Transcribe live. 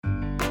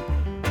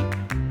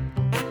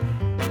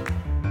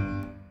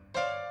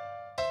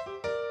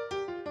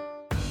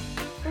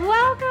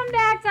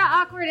to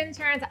Awkward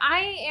Insurance.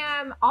 I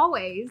am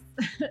always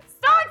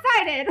so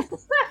excited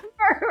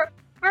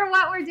for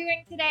what we're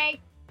doing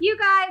today. You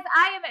guys,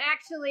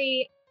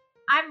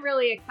 I'm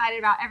really excited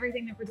about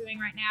everything that we're doing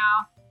right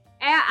now.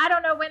 I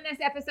don't know when this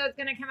episode's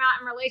going to come out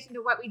in relation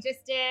to what we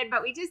just did,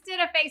 but we just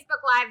did a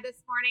Facebook Live this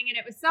morning and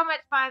it was so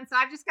much fun. So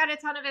I've just got a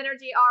ton of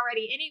energy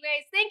already.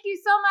 Anyways, thank you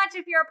so much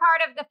if you're a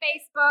part of the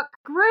Facebook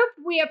group.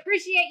 We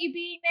appreciate you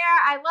being there.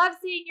 I love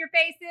seeing your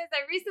faces.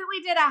 I recently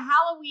did a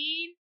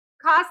Halloween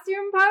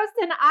costume post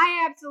and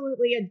I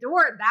absolutely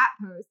adored that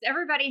post.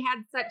 Everybody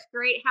had such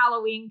great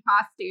Halloween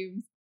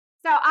costumes.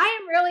 So I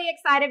am really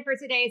excited for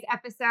today's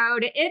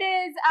episode. It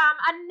is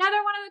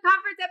another one of the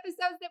conference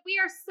episodes that we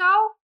are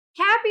so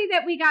happy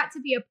that we got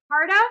to be a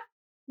part of.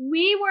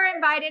 We were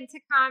invited to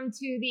come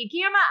to the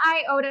Gamma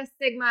Iota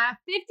Sigma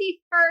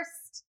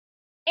 51st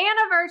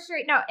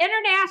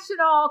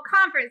International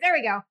Conference. There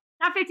we go.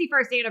 Not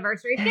 51st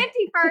anniversary,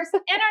 51st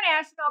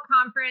International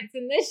Conference.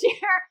 And this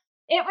year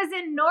it was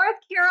in North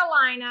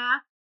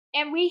Carolina.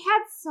 And we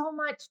had so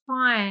much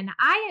fun.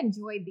 I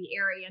enjoyed the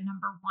area,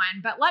 number one.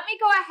 But let me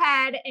go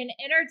ahead and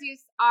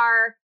introduce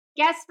our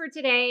guest for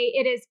today.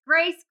 It is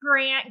Grace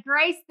Grant.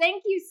 Grace,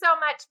 thank you so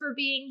much for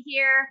being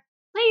here.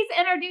 Please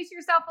introduce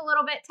yourself a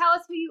little bit. Tell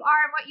us who you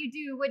are and what you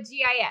do with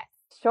GIS.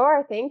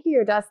 Sure. Thank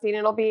you, Dustin.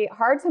 It'll be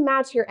hard to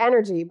match your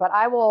energy, but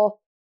I will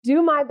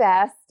do my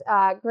best.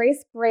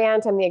 Grace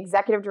Grant, I'm the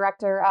executive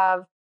director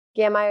of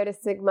Gamma Iota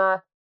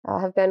Sigma.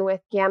 Have been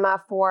with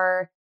Gamma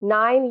for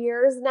 9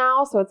 years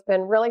now. So it's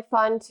been really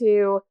fun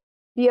to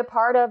be a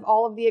part of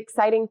all of the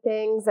exciting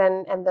things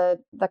and the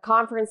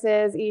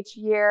conferences each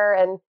year.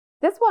 And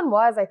this one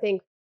was, I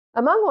think,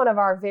 among one of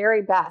our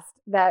very best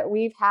that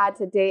we've had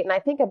to date. And I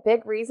think a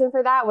big reason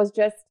for that was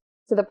just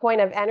to the point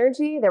of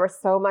energy. There was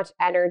so much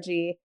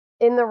energy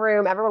in the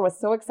room. Everyone was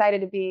so excited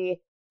to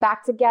be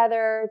back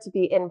together, to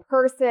be in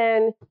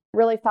person.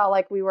 Really felt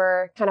like we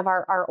were kind of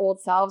our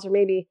old selves or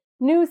maybe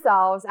new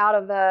selves out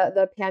of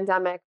the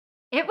pandemic.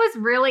 It was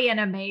really an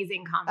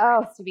amazing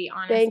conference, to be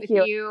honest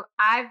with you.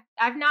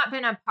 I've not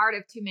been a part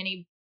of too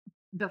many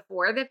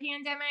before the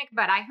pandemic,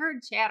 but I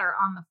heard chatter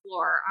on the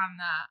floor, on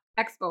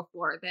the expo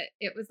floor, that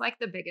it was like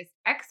the biggest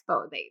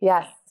expo they've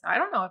seen. So I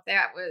don't know if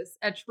that was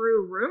a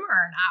true rumor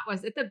or not.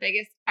 Was it the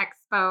biggest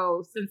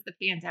expo since the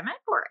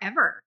pandemic or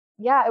ever?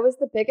 Yeah, it was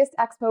the biggest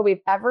expo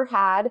we've ever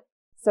had.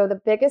 So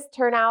the biggest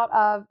turnout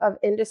of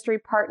industry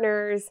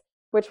partners,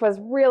 which was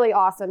really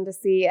awesome to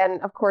see. And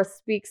of course,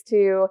 speaks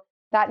to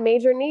that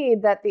major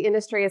need that the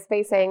industry is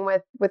facing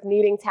with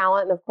needing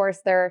talent. And of course,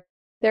 they're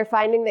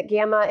finding that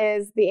Gamma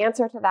is the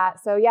answer to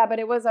that. So yeah, but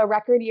it was a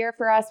record year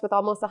for us with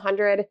almost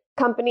 100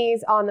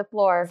 companies on the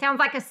floor. Sounds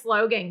like a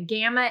slogan.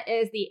 Gamma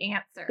is the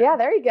answer. Yeah,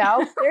 there you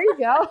go. There you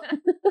go.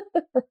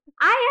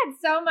 I had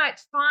so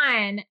much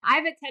fun.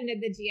 I've attended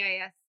the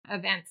GIS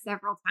event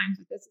several times,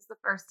 but this is the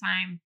first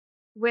time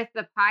with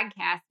the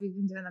podcast. We've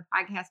been doing the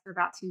podcast for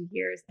about 2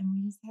 years and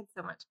we just had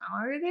so much fun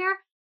over there.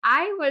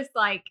 I was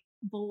like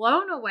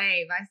blown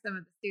away by some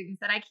of the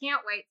students, and I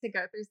can't wait to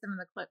go through some of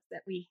the clips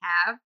that we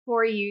have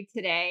for you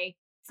today.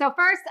 So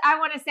first, I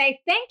want to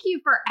say thank you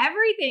for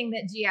everything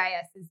that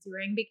GIS is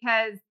doing,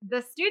 because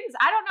the students,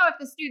 I don't know if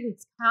the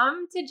students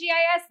come to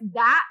GIS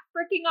that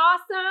freaking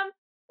awesome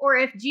or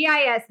if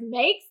GIS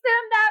makes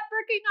them that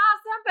freaking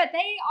awesome, but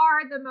they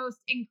are the most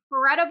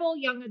incredible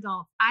young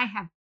adults I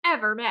have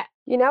ever met.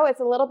 You know,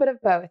 it's a little bit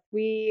of both.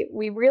 We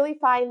really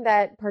find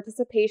that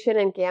participation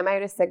in Gamma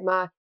Iota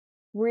Sigma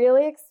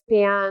really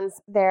expands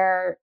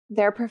their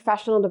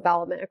professional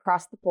development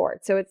across the board.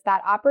 So it's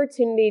that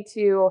opportunity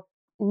to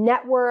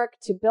network,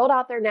 to build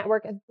out their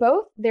network of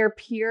both their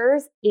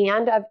peers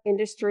and of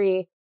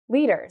industry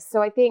leaders.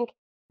 So I think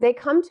they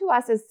come to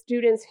us as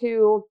students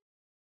who,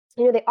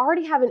 you know, they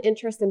already have an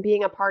interest in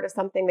being a part of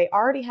something. They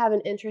already have an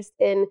interest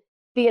in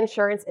the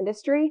insurance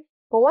industry.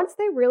 But once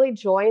they really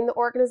join the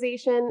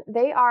organization,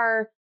 they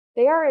are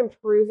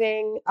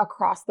improving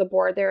across the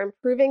board. They're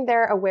improving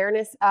their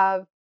awareness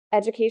of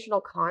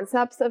educational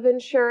concepts of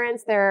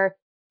insurance. They're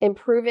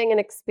improving and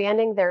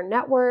expanding their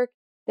network.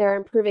 They're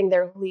improving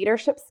their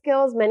leadership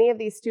skills. Many of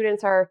these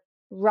students are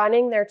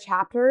running their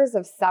chapters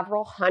of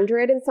several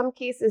hundred, in some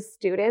cases,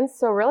 students.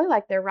 So really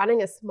like they're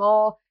running a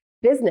small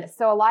business.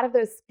 So a lot of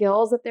those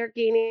skills that they're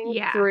gaining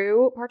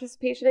through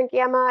participation in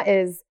Gamma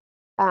is,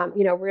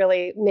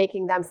 really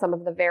making them some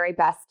of the very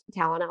best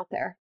talent out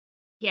there.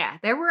 Yeah,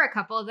 there were a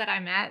couple that I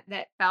met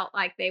that felt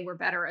like they were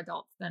better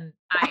adults than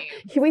I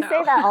am. We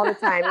say that all the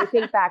time. We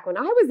think back when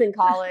I was in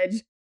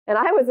college and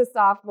I was a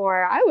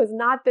sophomore, I was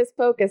not this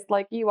focused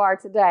like you are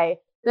today.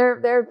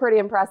 They're pretty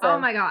impressive. Oh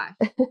my gosh.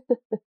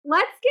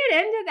 Let's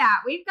get into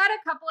that. We've got a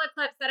couple of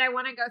clips that I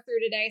want to go through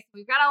today. So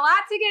we've got a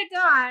lot to get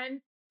done.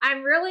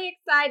 I'm really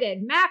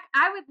excited. Mac,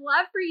 I would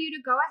love for you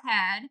to go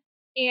ahead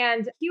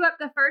and cue up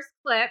the first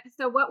clip.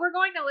 So what we're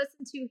going to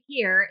listen to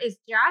here is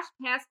Josh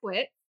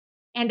Pasquitz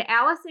and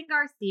Allison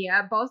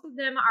Garcia. Both of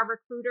them are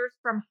recruiters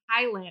from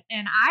Highland.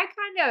 And I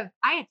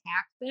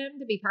attacked them,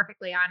 to be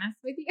perfectly honest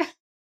with you,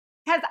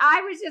 because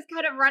I was just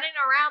kind of running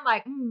around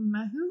like,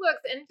 who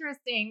looks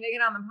interesting to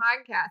get on the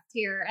podcast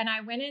here? And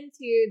I went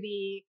into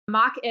the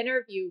mock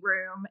interview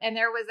room, and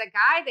there was a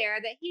guy there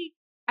that he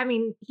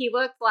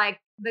looked like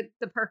the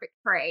perfect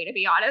prey, to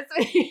be honest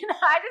with you.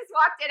 I just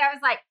walked in. I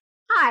was like,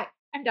 hi,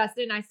 I'm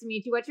Dustin. Nice to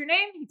meet you. What's your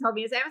name? He told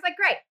me his name. I was like,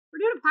 great. We're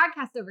doing a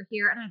podcast over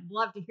here, and I'd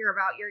love to hear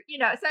about your,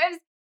 so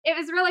it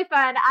was really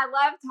fun. I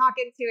loved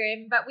talking to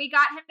him, but we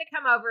got him to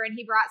come over, and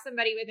he brought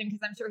somebody with him because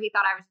I'm sure he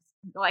thought I was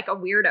just like a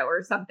weirdo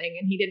or something,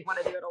 and he didn't want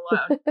to do it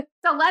alone.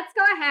 So let's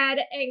go ahead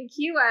and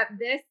cue up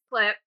this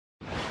clip.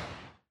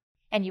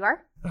 And you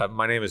are?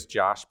 My name is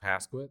Josh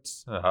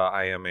Paskowitz.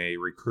 I am a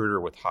recruiter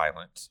with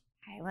Hylant.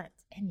 Hylant.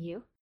 And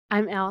you?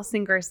 I'm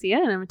Allison Garcia,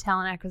 and I'm a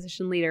talent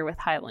acquisition leader with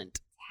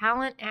Hylant.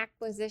 Talent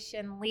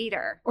acquisition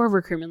leader. Or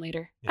recruitment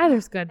leader. Yeah.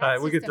 Either's good.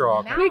 We could throw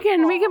all We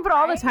can put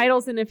all the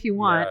titles in if you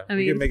want. Yeah,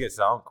 we can make it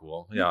sound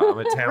cool. Yeah, I'm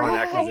a talent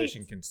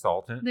acquisition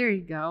consultant. There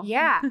you go.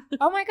 Yeah.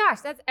 Oh my gosh,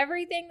 that's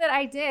everything that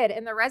I did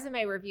in the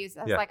resume reviews.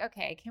 I was like,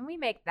 okay, can we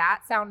make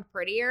that sound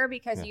prettier?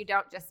 Because you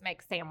don't just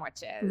make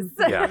sandwiches.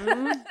 Yeah.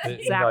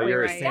 Exactly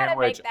you're right. a You gotta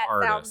make sandwich that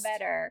artist. sound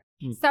better.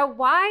 So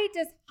why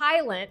does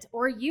Hylant,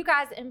 or you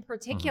guys in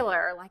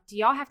particular, like, do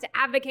y'all have to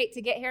advocate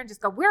to get here and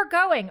just go, we're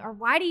going? Or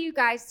why do you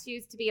guys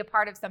choose to be a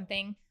part of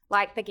something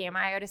like the Gamma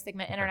Iota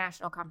Sigma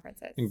International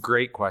Conferences?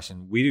 Great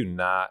question. We do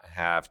not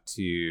have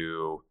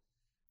to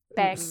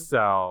Beg.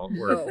 sell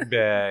or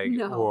beg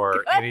No. or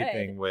Good.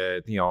 anything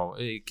with,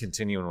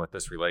 continuing with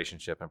this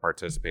relationship and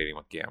participating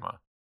with Gamma.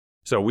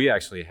 So we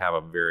actually have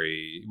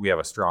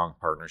a strong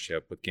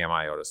partnership with Gamma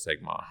Iota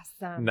Sigma,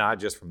 Awesome. not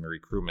just from the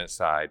recruitment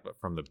side, but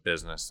from the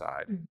business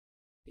side.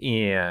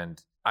 And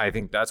I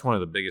think that's one of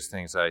the biggest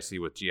things that I see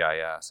with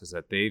GIS is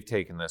that they've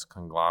taken this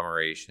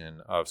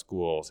conglomeration of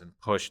schools and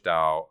pushed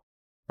out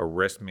a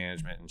risk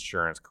management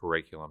insurance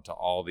curriculum to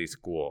all these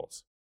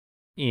schools.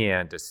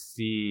 And to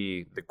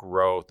see the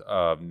growth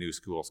of new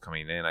schools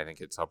coming in, I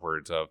think it's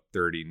upwards of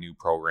 30 new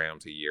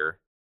programs a year,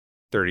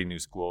 30 new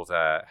schools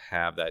that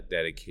have that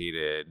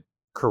dedicated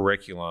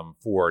curriculum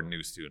for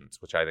new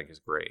students, which I think is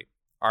great.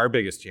 Our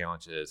biggest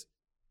challenge is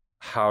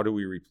how do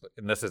we replace,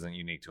 and this isn't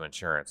unique to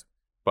insurance,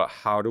 but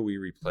how do we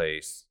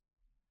replace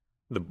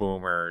the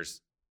boomers,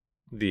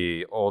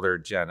 the older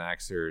Gen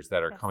Xers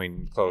that are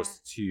coming close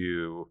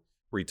to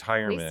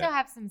retirement? We still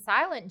have some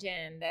silent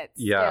gen that's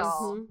Yes.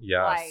 still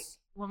Yes. like,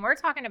 when we're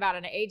talking about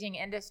an aging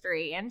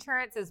industry,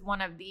 insurance is one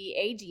of the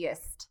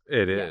agiest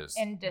It is.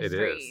 industries.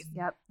 It is.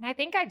 Yep. And I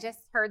think I just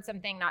heard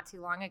something not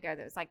too long ago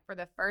that was like, for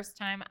the first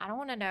time, I don't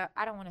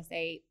want to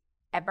say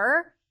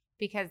ever,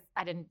 because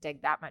I didn't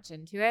dig that much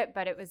into it,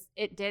 but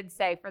it did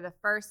say for the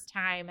first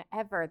time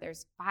ever,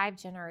 there's 5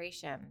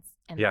 generations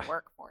in the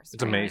workforce.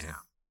 It's amazing.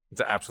 It's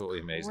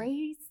absolutely amazing.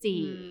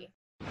 Crazy.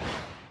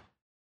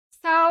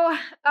 So,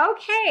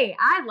 okay,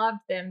 I loved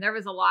them. There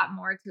was a lot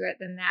more to it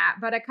than that,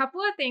 but a couple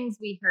of things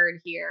we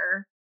heard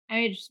here. I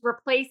mean, just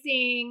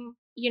replacing,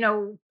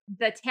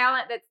 the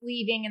talent that's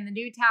leaving and the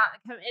new talent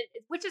that comes,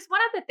 which is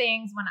one of the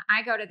things when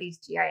I go to these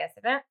GIS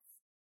events,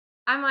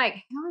 I'm like,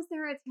 how is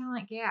there a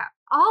talent gap?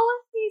 All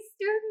of these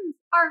students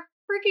are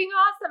freaking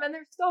awesome, and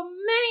there's so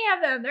many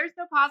of them. There's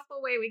no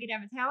possible way we could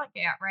have a talent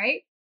gap,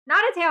 right?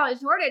 Not a talent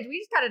shortage. We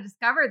just got to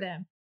discover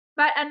them.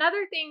 But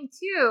another thing,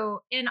 too,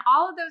 in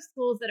all of those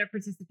schools that are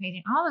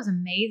participating, all those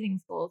amazing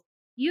schools,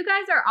 you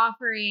guys are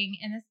offering,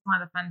 and this is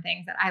one of the fun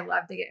things that I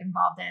love to get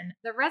involved in,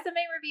 the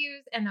resume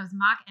reviews and those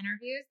mock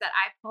interviews that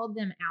I pulled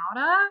them out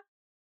of.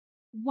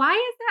 Why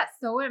is that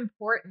so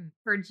important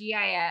for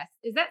GIS?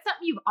 Is that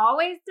something you've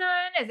always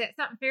done? Is it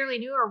something fairly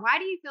new? Or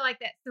why do you feel like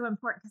that's so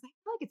important? Because I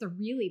feel like it's a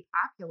really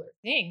popular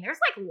thing.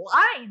 There's like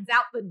lines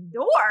out the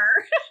door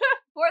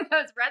for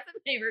those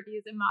resume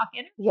reviews and mock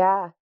interviews.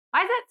 Yeah.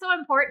 Why is that so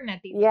important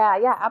at these?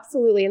 Yeah,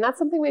 absolutely. And that's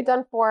something we've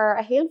done for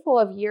a handful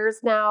of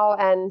years now.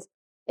 And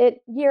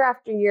it year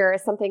after year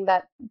is something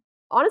that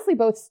honestly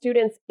both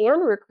students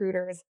and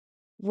recruiters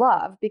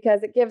love,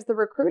 because it gives the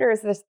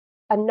recruiters this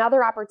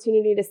another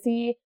opportunity to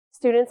see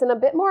students in a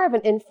bit more of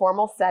an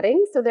informal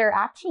setting. So they're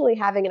actually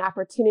having an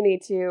opportunity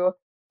to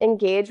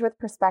engage with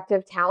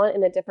prospective talent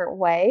in a different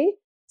way.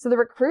 So the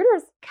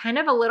recruiters kind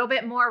of a little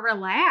bit more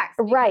relaxed.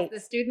 Right. The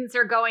students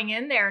are going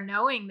in there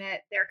knowing that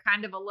they're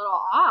kind of a little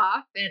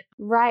off.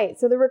 Right.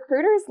 So the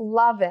recruiters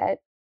love it.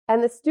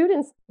 And the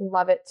students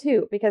love it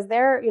too, because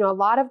they're, a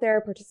lot of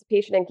their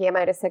participation in Gamma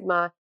Iota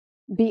Sigma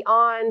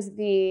beyond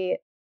the,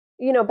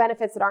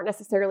 benefits that aren't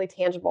necessarily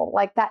tangible,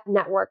 like that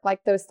network,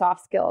 like those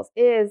soft skills,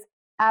 is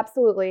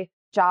absolutely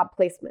job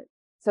placement.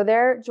 So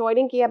they're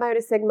joining Gamma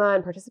Iota Sigma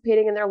and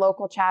participating in their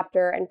local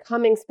chapter and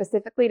coming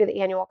specifically to the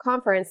annual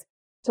conference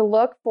to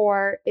look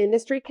for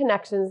industry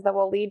connections that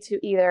will lead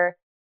to either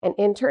an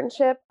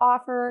internship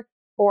offer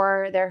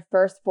or their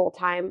first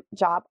full-time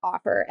job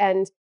offer.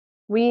 And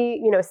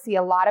we, see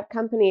a lot of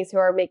companies who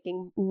are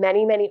making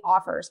many, many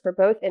offers for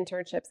both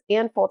internships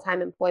and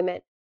full-time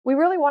employment. We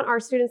really want our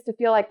students to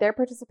feel like their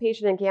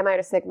participation in Gamma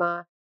Iota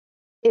Sigma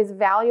is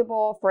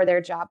valuable for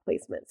their job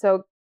placement.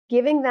 So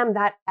giving them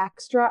that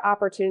extra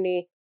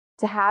opportunity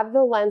to have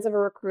the lens of a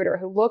recruiter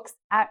who looks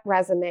at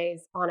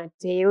resumes on a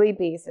daily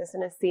basis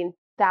and has seen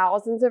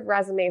thousands of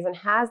resumes and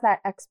has that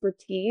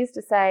expertise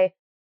to say,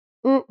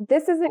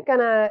 this isn't going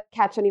to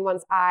catch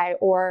anyone's eye,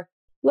 or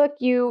look,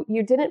 you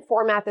didn't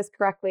format this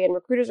correctly and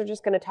recruiters are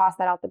just going to toss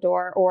that out the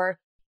door, or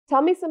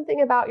tell me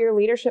something about your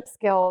leadership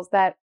skills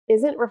that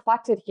isn't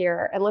reflected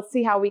here. And let's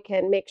see how we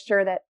can make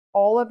sure that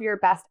all of your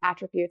best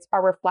attributes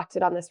are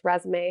reflected on this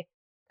resume.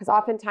 Because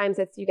oftentimes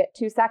you get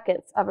 2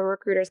 seconds of a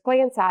recruiter's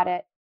glance at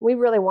it. We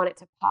really want it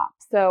to pop.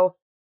 So,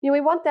 we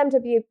want them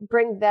to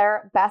bring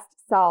their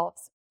best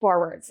selves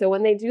forward. So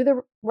when they do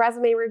the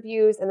resume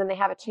reviews and then they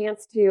have a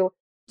chance to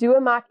do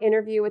a mock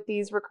interview with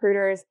these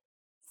recruiters,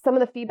 some of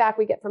the feedback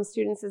we get from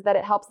students is that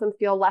it helps them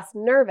feel less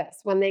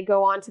nervous when they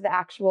go on to the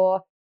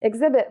actual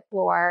exhibit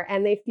floor,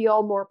 and they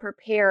feel more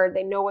prepared.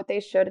 They know what they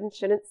should and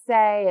shouldn't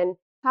say and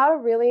how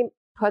to really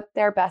put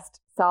their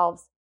best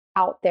selves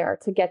out there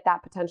to get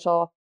that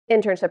potential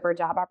internship or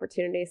job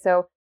opportunity.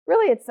 So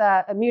really, it's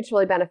a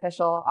mutually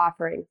beneficial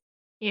offering.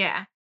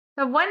 Yeah.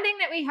 So one thing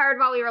that we heard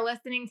while we were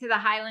listening to the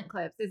Hylant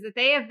clips is that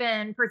they have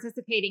been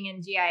participating in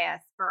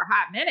GIS for a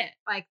hot minute.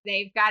 Like,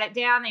 they've got it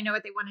down. They know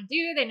what they want to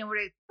do. They know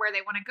where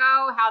they want to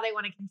go, how they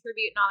want to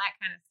contribute, and all that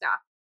kind of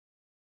stuff.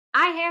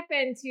 I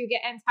happened to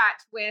get in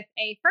touch with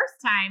a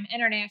first-time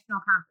international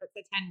conference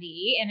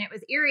attendee, and it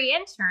was Erie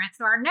Insurance.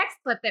 So our next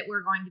clip that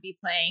we're going to be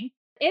playing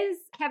is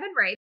Kevin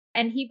Ray,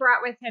 and he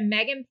brought with him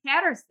Megan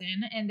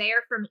Patterson, and they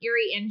are from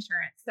Erie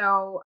Insurance.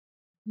 So,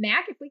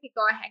 Mac, if we could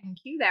go ahead and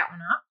cue that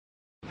one up.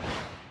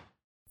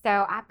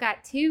 So I've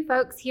got 2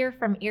 folks here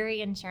from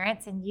Erie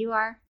Insurance, and you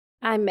are?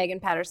 I'm Megan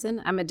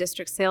Patterson. I'm a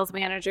district sales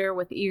manager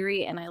with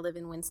Erie, and I live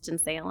in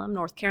Winston-Salem,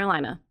 North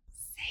Carolina.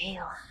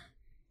 Salem.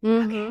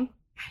 Mm-hmm. Okay.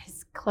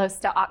 It's close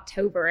to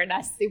October, and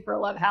I super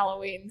love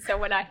Halloween. So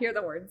when I hear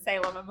the word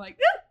Salem, I'm like,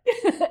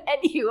 and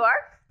you are?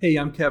 Hey,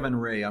 I'm Kevin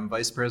Ray. I'm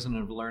Vice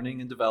President of Learning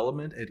and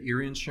Development at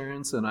Erie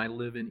Insurance, and I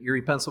live in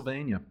Erie,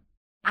 Pennsylvania.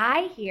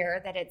 I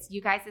hear that it's you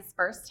guys'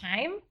 first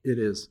time. It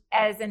is.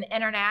 As an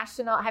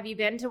international, have you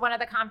been to one of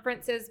the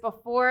conferences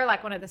before,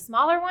 like one of the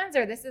smaller ones,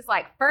 or this is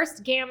like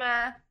first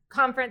Gamma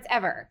conference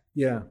ever?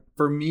 Yeah.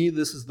 For me,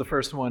 this is the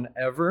first one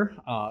ever.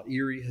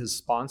 Erie has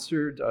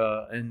sponsored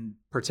and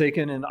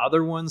partaken in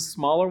other ones,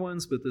 smaller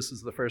ones, but this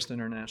is the first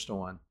international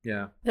one.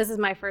 Yeah. This is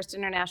my first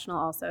international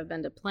also. I've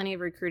been to plenty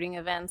of recruiting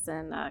events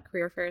and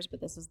career fairs,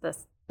 but this is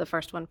the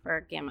first one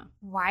for Gamma.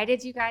 Why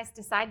did you guys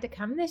decide to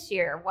come this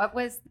year? What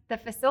was the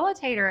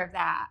facilitator of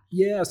that?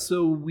 Yeah,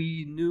 so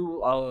we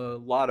knew a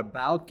lot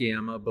about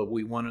Gamma, but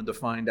we wanted to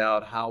find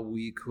out how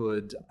we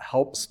could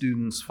help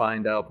students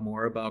find out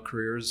more about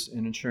careers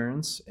in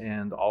insurance.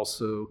 And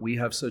also, we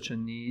have such a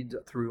need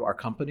through our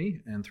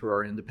company and through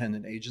our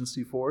independent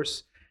agency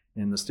force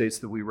in the states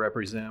that we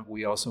represent.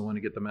 We also want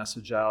to get the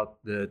message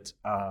out that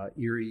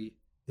Erie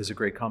is a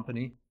great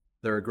company.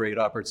 They're a great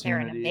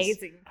opportunity. They're an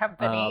amazing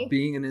company.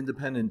 Being an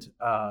independent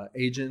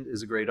agent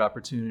is a great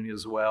opportunity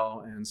as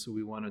well. And so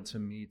we wanted to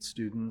meet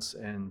students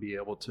and be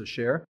able to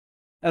share.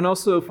 And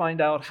also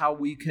find out how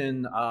we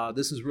can,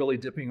 this is really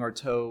dipping our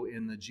toe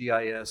in the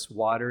GIS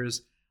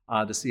waters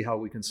to see how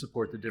we can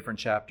support the different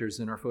chapters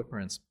in our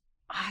footprints.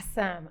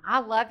 Awesome. I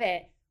love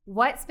it.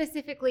 What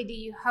specifically do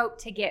you hope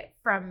to get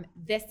from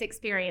this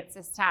experience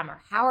this time?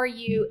 Or how are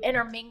you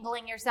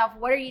intermingling yourself?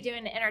 What are you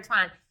doing to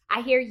intertwine?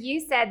 I hear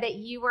you said that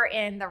you were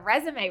in the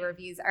resume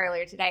reviews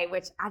earlier today,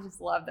 which I just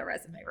love the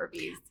resume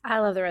reviews. I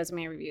love the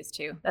resume reviews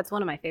too. That's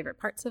one of my favorite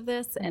parts of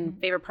this, and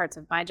favorite parts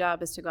of my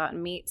job is to go out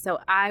and meet. So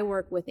I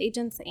work with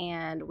agents,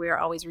 and we're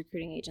always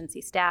recruiting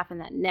agency staff and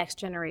that next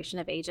generation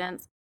of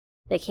agents.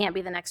 They can't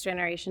be the next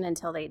generation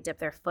until they dip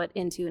their foot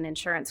into an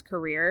insurance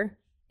career.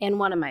 And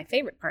one of my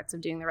favorite parts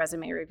of doing the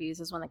resume reviews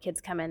is when the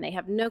kids come in, they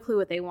have no clue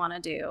what they want to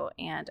do.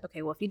 And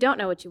okay, well, if you don't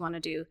know what you want to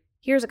do,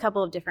 here's a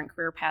couple of different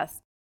career paths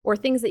or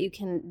things that you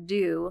can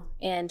do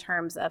in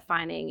terms of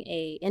finding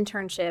a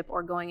internship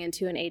or going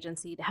into an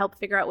agency to help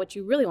figure out what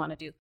you really want to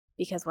do.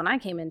 Because when I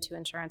came into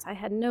insurance, I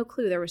had no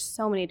clue. There were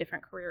so many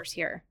different careers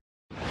here.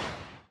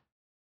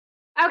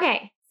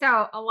 Okay,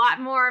 so a lot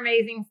more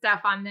amazing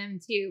stuff on them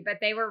too, but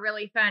they were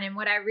really fun. And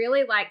what I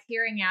really liked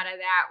hearing out of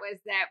that was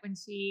that when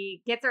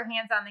she gets her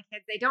hands on the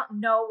kids, they don't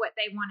know what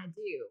they want to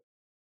do.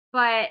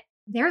 But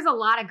there's a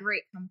lot of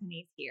great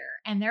companies here,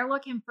 and they're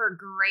looking for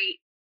great,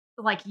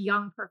 like,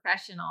 young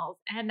professionals.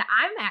 And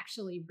I'm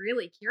actually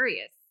really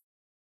curious.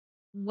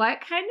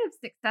 What kind of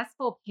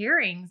successful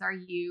pairings are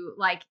you,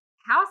 like,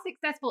 how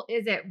successful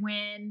is it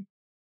when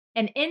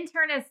an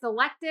intern is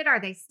selected?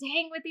 Are they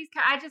staying with these?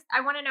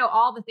 I want to know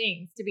all the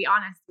things, to be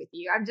honest with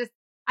you. I'm just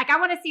like, I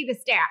want to see the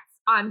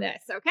stats on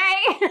this.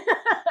 Okay.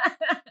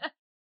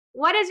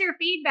 What is your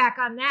feedback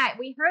on that?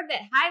 We heard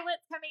that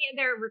Hylat's coming in,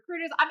 their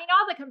recruiters. I mean,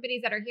 all the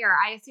companies that are here,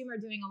 I assume,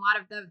 are doing a lot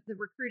of the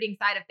recruiting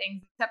side of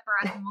things, except for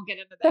us, and we'll get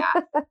into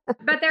that.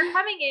 But they're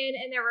coming in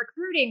and they're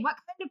recruiting. What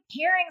kind of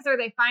pairings are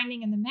they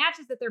finding in the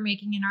matches that they're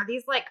making? And are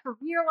these like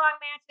career-long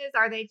matches?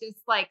 Are they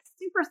just like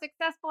super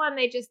successful and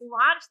they just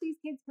launch these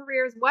kids'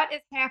 careers? What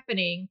is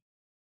happening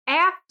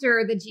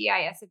after the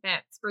GIS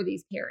events for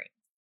these pairings?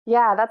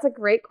 Yeah, that's a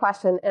great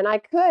question. And I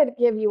could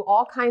give you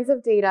all kinds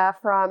of data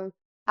from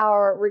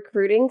our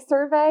recruiting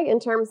survey in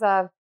terms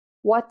of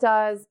what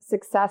does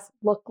success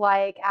look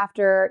like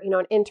after,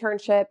 an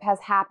internship has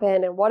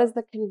happened, and what is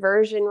the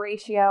conversion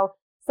ratio?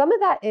 Some of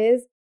that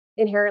is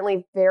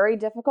inherently very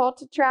difficult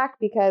to track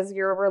because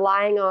you're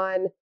relying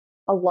on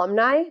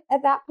alumni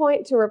at that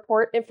point to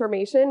report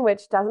information,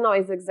 which doesn't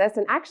always exist.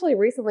 And actually,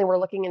 recently, we're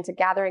looking into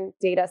gathering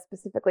data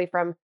specifically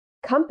from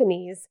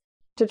companies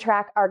to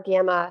track our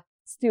Gamma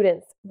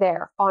students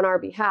there on our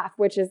behalf,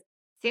 which is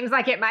seems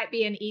like it might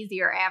be an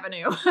easier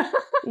avenue.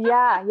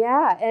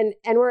 yeah. And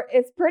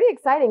it's pretty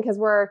exciting because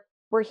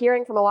we're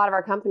hearing from a lot of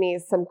our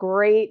companies some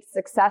great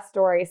success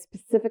stories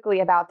specifically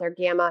about their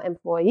Gamma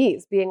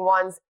employees being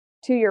ones,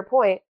 to your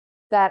point,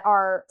 that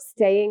are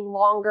staying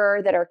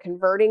longer, that are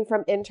converting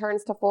from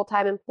interns to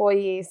full-time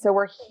employees. So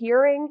we're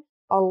hearing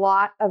a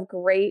lot of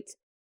great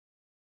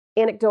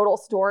anecdotal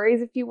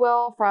stories, if you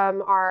will,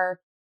 from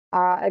our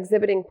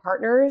exhibiting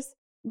partners.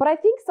 But I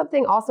think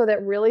something also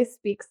that really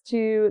speaks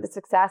to the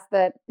success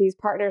that these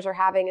partners are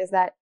having is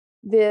that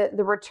the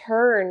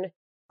return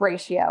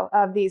ratio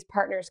of these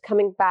partners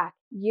coming back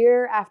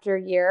year after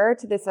year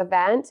to this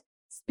event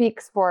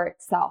speaks for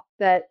itself,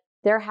 that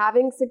they're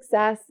having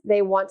success.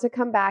 They want to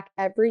come back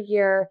every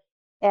year.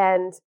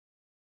 And,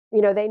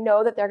 they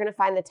know that they're going to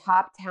find the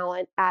top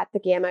talent at the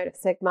Gamma Iota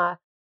Sigma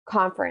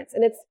conference.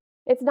 And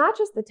it's not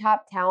just the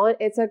top talent,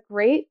 it's a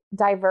great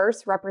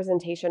diverse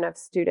representation of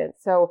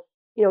students. So,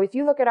 if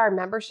you look at our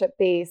membership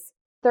base,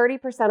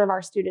 30% of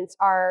our students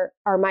are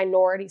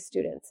minority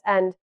students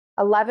and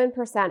 11%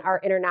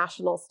 are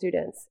international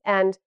students.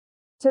 And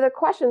to the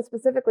question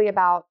specifically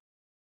about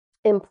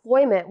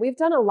employment, we've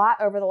done a lot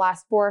over the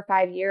last 4 or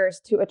 5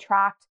 years to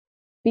attract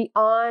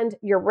beyond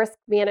your risk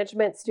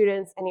management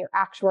students and your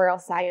actuarial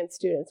science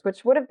students,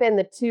 which would have been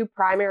the two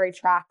primary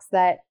tracks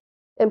that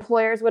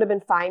employers would have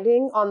been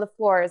finding on the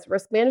floor as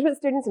risk management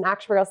students and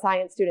actuarial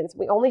science students.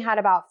 We only had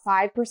about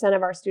 5%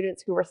 of our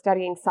students who were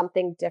studying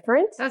something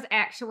different. Those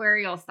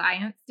actuarial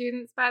science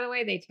students, by the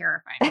way, they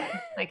terrify me.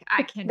 Like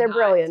I cannot They're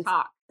brilliant.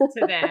 talk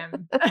to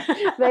them.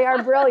 They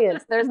are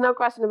brilliant. There's no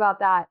question about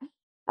that.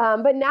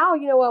 But now,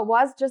 it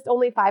was just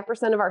only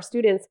 5% of our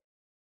students.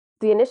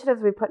 The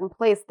initiatives we put in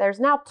place, there's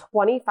now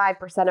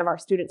 25% of our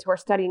students who are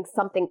studying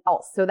something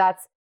else. So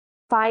that's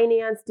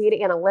finance, data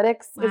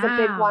analytics is a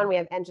big one. We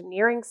have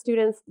engineering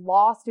students,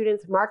 law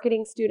students,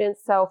 marketing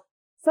students. So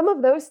some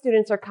of those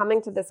students are coming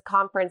to this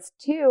conference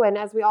too. And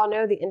as we all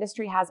know, the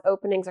industry has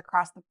openings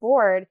across the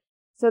board.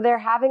 So they're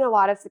having a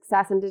lot of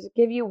success. And to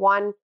give you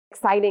one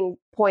exciting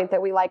point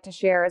that we like to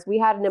share is we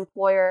had an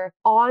employer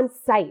on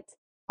site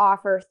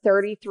offer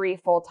 33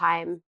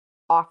 full-time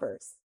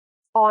offers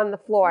on the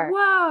floor.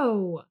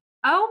 Whoa.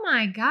 Oh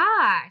my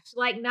gosh.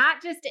 Like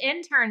not just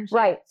internships,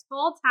 right?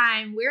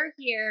 Full-time. We're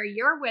here.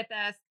 You're with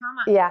us.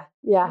 Come on.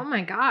 Yeah. Oh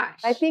my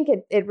gosh. I think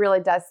it really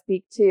does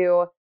speak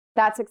to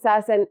that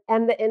success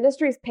and the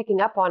industry's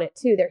picking up on it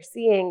too. They're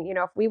seeing,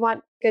 if we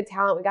want good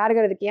talent, we got to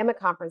go to the Gamma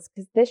conference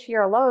because this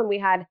year alone, we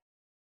had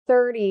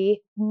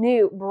 30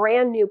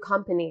 brand new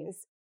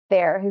companies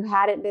there who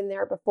hadn't been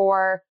there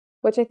before,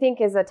 which I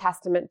think is a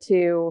testament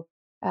to,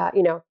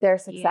 their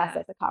success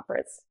at the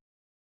conference.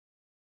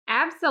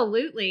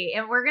 Absolutely.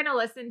 And we're going to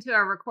listen to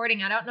a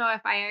recording. I don't know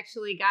if I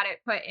actually got it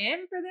put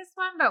in for this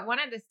one, but one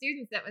of the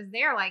students that was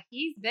there, like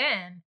he's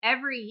been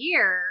every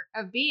year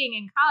of being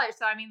in college.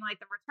 So, like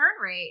the return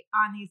rate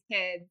on these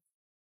kids,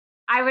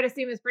 I would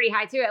assume is pretty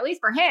high too, at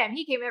least for him.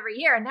 He came every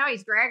year and now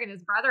he's dragging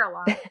his brother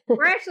along.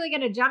 We're actually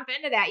going to jump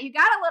into that. You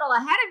got a little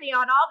ahead of me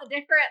on all the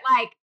different,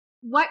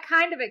 what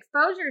kind of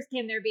exposures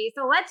can there be?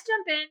 So let's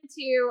jump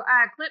into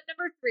clip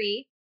number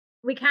 3.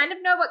 We kind of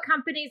know what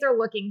companies are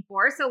looking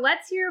for. So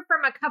let's hear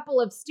from a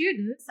couple of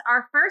students.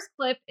 Our first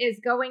clip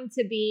is going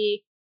to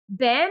be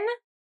Ben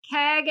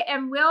Keg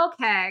and Will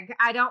Keg.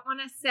 I don't want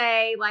to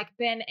say like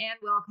Ben and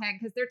Will Keg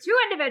because they're two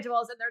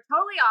individuals and they're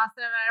totally awesome.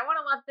 And I don't want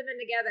to lump them in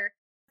together.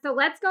 So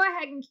let's go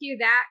ahead and cue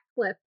that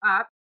clip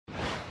up.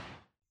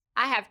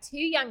 I have 2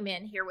 young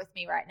men here with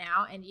me right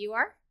now. And you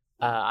are?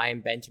 I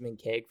am Benjamin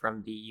Keg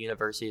from the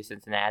University of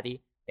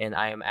Cincinnati. And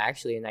I am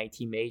actually an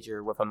IT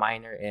major with a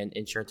minor in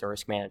insurance and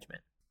risk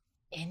management.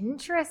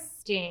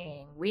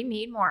 Interesting. We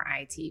need more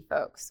IT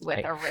folks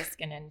with a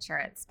risk and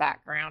insurance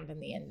background in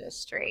the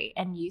industry.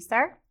 And you,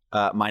 sir?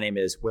 My name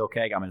is Will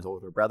Keg. I'm his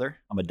older brother.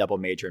 I'm a double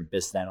major in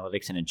business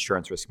analytics and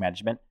insurance risk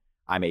management.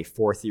 I'm a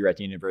 4th year at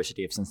the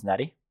University of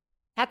Cincinnati.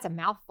 That's a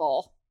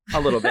mouthful.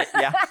 A little bit,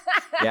 yeah.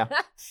 Yeah.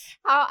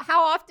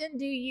 How often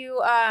do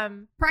you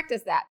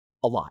practice that?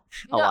 A lot.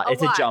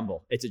 It's a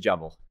jumble. It's a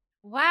jumble.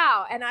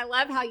 Wow. And I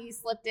love how you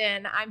slipped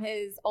in, I'm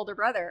his older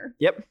brother.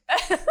 Yep.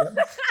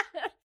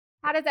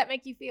 How does that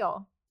make you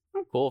feel?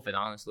 I'm cool with it,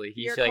 honestly.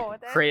 He's cool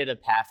created a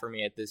path for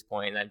me at this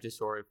point, and I'm just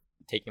sort of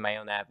taking my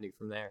own avenue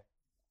from there.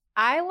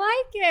 I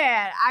like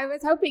it. I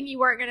was hoping you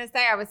weren't going to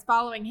say I was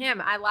following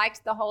him. I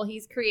liked the whole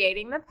he's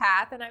creating the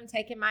path and I'm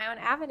taking my own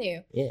avenue.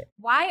 Yeah.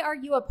 Why are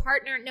you a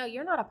partner? No,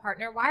 you're not a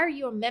partner. Why are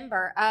you a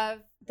member of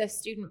the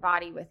student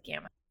body with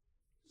Gamma?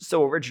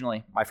 So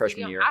originally, my freshman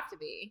you don't year. have to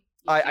be.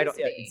 I don't used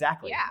to be.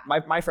 exactly. Yeah.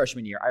 My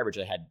freshman year, I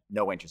originally had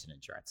no interest in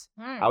insurance.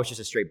 I was just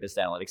a straight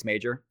business analytics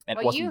major. And it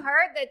Well, wasn't, you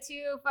heard the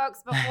two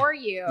folks before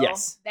you.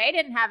 Yes. They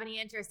didn't have any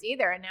interest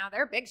either, and now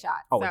they're big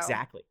shots. Oh, so.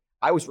 exactly.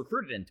 I was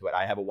recruited into it.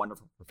 I have a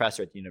wonderful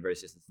professor at the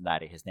University of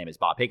Cincinnati. His name is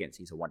Bob Higgins.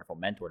 He's a wonderful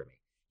mentor to me.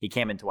 He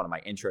came into one of my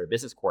intro to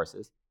business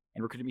courses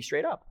and recruited me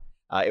straight up.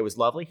 It was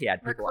lovely. He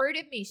had people.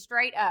 Recruited me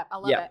straight up. I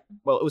love Yeah. it.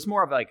 Well, it was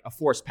more of like a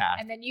forced path.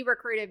 And then you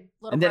recruited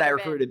little And then I brother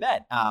recruited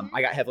Ben. Mhm.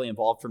 I got heavily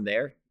involved from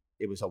there.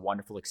 It was a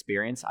wonderful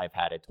experience. I've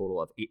had a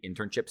total of 8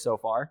 internships so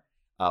far.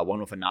 1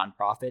 with a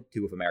nonprofit,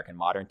 2 with American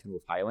Modern, 2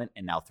 with Highland,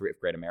 and now 3 with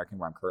Great American,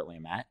 where I'm currently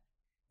at.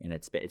 And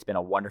it's been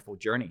a wonderful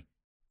journey.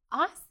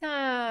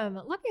 Awesome.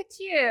 Look at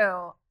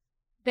you.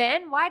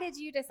 Ben, why did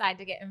you decide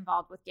to get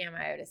involved with Gamma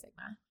Iota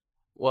Sigma?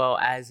 Well,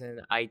 as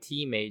an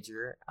IT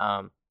major,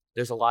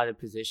 there's a lot of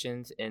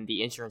positions in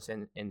the insurance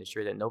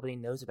industry that nobody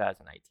knows about as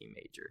an IT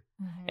major.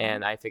 Mm-hmm.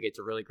 And I think it's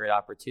a really great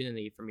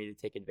opportunity for me to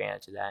take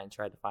advantage of that and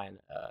try to find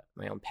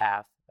my own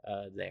path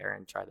there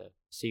and try to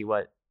see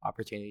what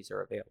opportunities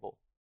are available.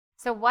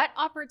 So what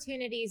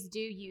opportunities do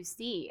you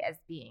see as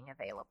being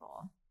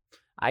available?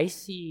 I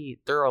see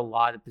there are a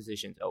lot of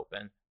positions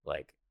open.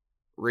 Like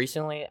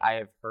recently, I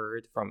have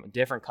heard from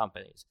different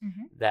companies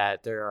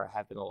that there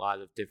have been a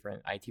lot of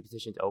different IT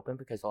positions open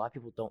because a lot of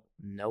people don't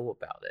know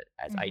about it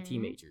as IT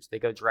majors. They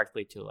go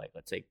directly to, like,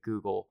 let's say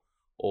Google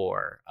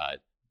or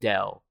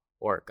Dell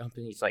or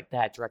companies like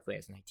that directly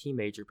as an IT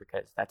major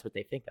because that's what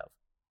they think of.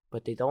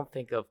 But they don't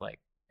think of like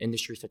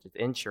industries such as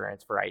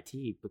insurance for IT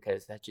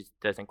because that just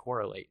doesn't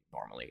correlate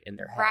normally in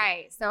their head.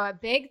 Right. So a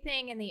big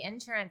thing in the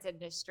insurance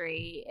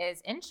industry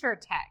is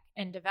InsurTech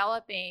and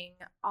developing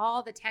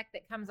all the tech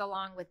that comes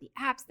along with the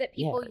apps that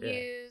people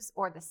use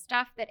or the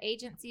stuff that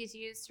agencies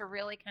use to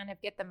really kind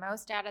of get the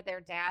most out of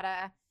their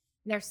data.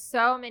 There's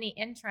so many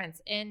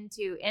entrants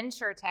into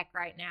InsurTech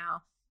right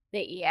now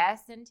that,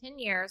 yes, in 10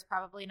 years,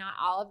 probably not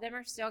all of them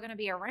are still going to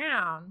be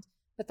around,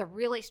 but the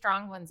really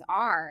strong ones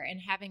are. And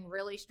having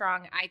really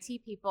strong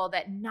IT people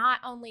that not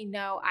only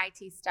know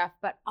IT stuff,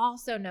 but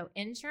also know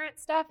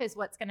insurance stuff is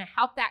what's going to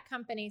help that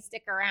company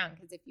stick around.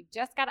 Because if you've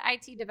just got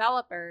IT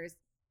developers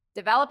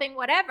developing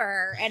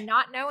whatever and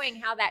not knowing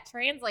how that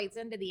translates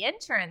into the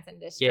insurance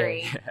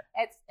industry,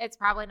 it's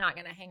probably not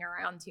going to hang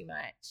around too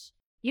much.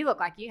 You look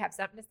like you have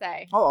something to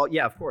say. Oh,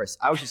 yeah, of course.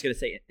 I was just going to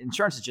say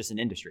insurance is just an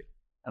industry.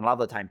 And a lot of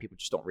the time people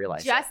just don't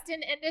realize Just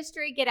an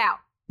industry, get out.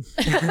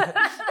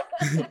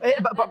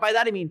 but by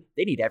that, I mean,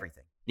 they need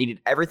everything. They need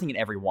everything and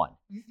everyone.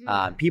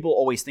 People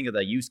always think of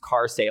the used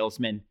car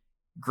salesman,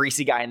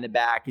 greasy guy in the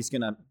back. He's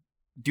going to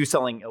do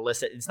something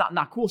illicit. It's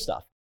not cool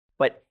stuff.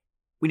 But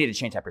we need to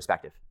change that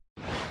perspective.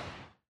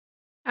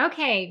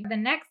 Okay, the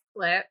next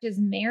clip is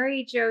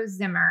Mary Jo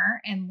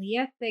Zimmer and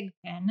Leah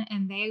Thigpen,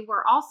 and they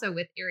were also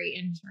with Erie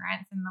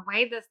Insurance. And the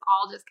way this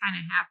all just kind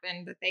of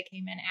happened, that they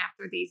came in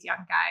after these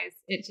young guys,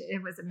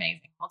 it was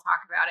amazing. We'll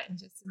talk about it in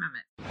just a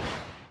moment.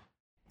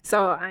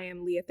 So I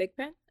am Leah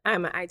Thigpen.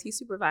 I'm an IT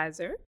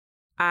supervisor.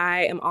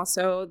 I am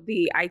also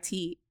the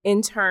IT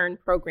intern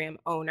program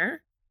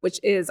owner, which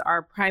is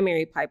our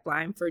primary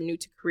pipeline for new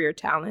to career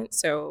talent.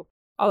 So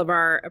all of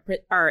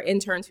our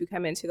interns who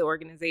come into the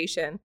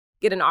organization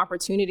get an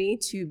opportunity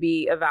to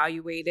be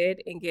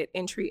evaluated and get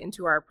entry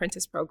into our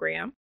apprentice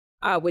program,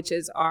 which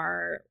is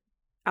our,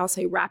 I'll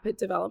say, rapid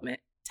development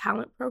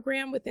talent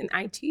program within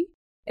IT.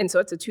 And so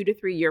it's a 2 to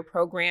 3 year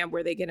program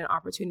where they get an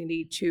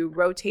opportunity to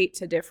rotate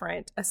to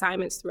different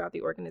assignments throughout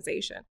the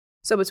organization.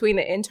 So between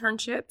the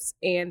internships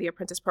and the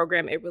apprentice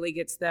program, it really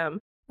gets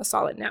them a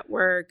solid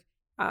network,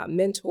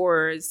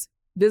 mentors,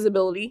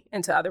 visibility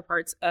into other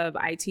parts of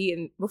IT,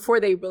 and before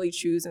they really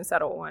choose and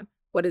settle on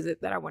what is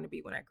it that I want to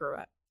be when I grow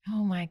up.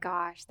 Oh my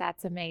gosh,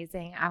 that's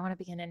amazing. I want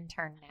to be an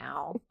intern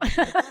now.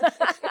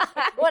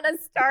 I want to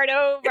start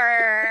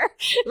over.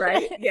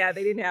 Right? Yeah,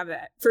 they didn't have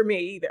that for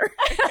me either.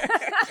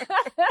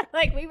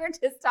 Like we were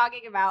just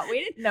talking about, we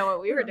didn't know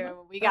what we were doing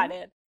when we got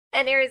in.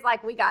 And Erie's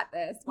like, we got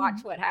this. Watch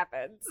what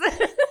happens.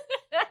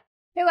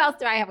 Who else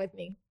do I have with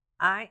me?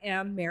 I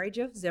am Mary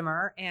Jo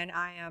Zimmer, and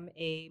I am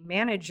a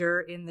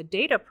manager in the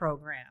data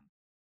program.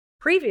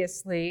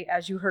 Previously,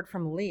 as you heard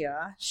from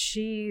Leah,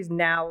 she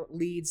now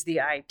leads the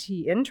IT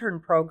intern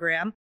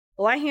program.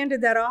 Well, I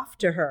handed that off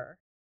to her.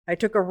 I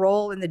took a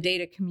role in the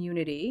data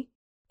community,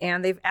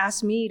 and they've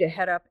asked me to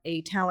head up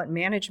a talent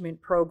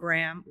management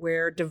program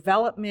where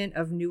development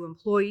of new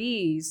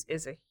employees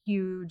is a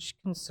huge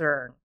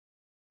concern.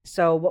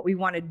 So what we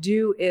want to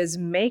do is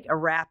make a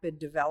rapid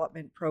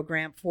development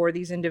program for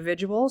these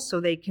individuals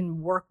so they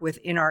can work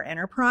within our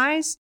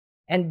enterprise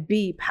and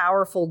be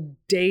powerful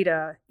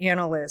data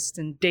analysts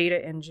and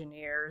data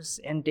engineers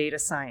and data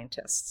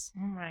scientists.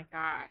 Oh my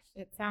gosh.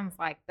 It sounds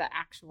like the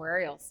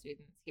actuarial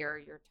students here are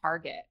your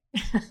target.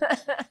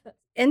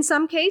 In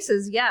some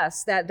cases,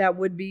 yes, that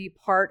would be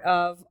part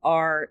of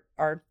our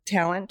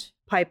talent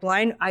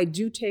pipeline. I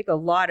do take a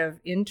lot of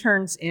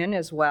interns in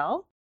as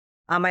well.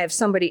 I have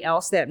somebody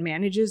else that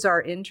manages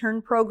our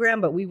intern program,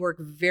 but we work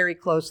very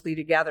closely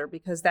together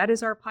because that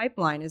is our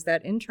pipeline, is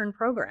that intern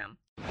program.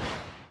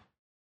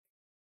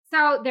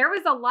 So there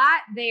was a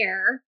lot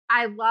there.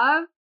 I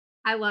love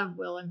I love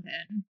Will and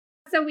Penn.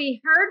 So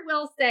we heard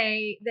Will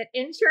say that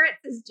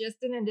insurance is just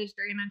an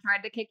industry, and I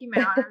tried to kick him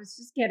out. I was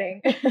just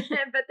kidding.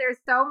 But there's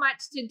so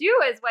much to do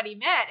is what he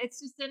meant. It's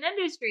just an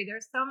industry.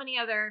 There's so many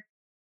other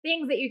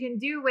things that you can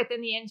do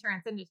within the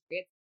insurance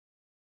industry.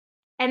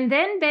 And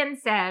then Ben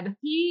said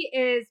he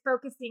is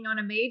focusing on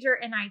a major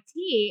in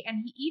IT,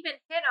 and he even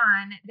hit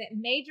on that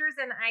majors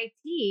in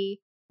IT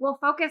will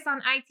focus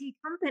on IT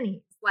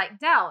companies like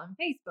Dell and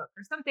Facebook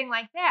or something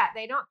like that.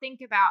 They don't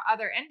think about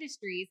other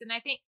industries. And I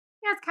think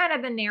that's kind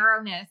of the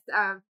narrowness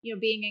of,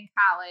 being in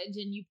college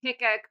and you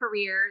pick a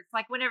career. It's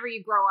like whenever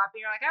you grow up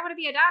and you're like, I want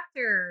to be a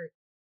doctor.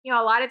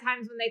 A lot of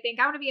times when they think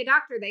I want to be a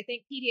doctor, they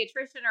think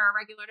pediatrician or a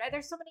regular.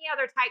 There's so many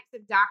other types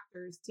of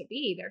doctors to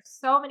be. There's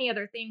so many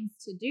other things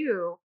to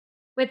do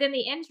within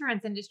the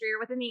insurance industry or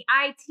within the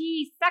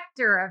IT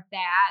sector of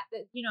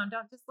that,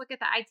 don't just look at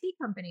the IT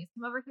companies.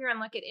 Come over here and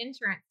look at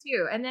insurance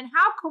too. And then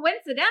how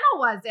coincidental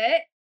was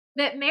it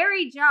that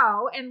Mary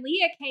Jo and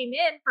Leah came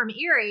in from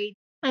Erie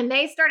and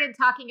they started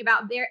talking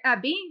about their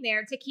being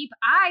there to keep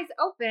eyes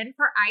open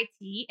for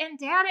IT and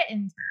data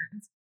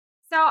interns.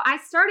 So I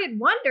started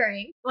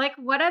wondering,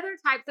 what other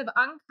types of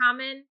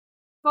uncommon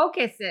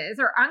focuses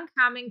or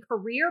uncommon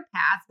career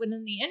paths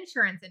within the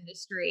insurance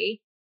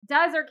industry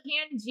does or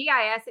can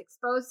GIS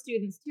expose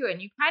students to?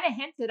 And you kind of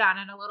hinted on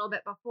it a little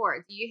bit before.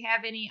 Do you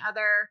have any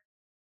other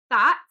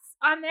thoughts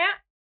on that?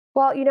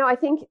 Well, I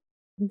think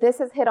this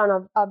has hit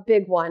on a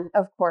big one,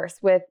 of course,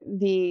 with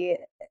the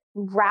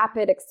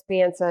rapid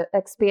expansion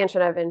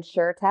of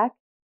InsurTech.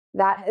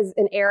 That is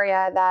an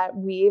area that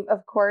we've,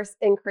 of course,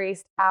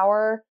 increased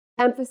our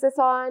emphasis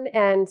on.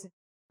 And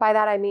by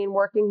that, I mean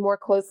working more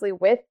closely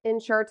with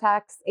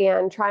InsurTechs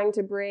and trying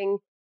to bring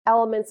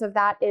elements of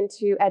that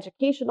into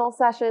educational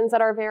sessions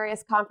at our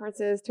various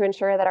conferences to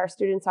ensure that our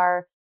students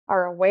are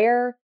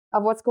aware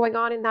of what's going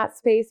on in that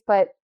space.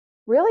 But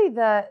really,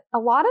 a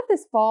lot of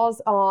this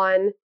falls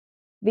on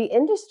the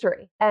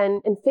industry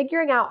and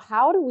figuring out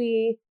how do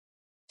we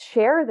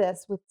share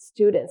this with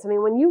students. I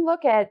mean, when you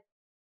look at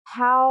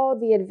how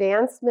the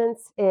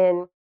advancements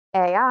in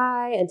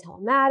AI and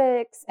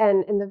telematics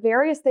and the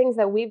various things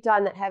that we've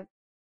done that have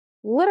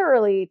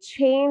literally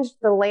changed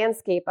the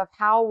landscape of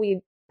how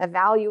we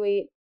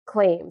evaluate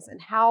claims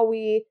and how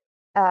we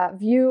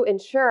view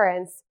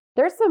insurance,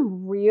 there's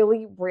some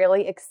really,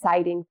 really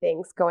exciting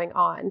things going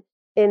on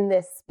in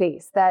this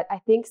space that I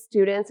think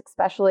students,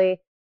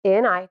 especially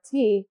in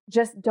IT,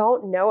 just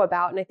don't know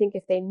about. And I think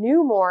if they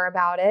knew more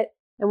about it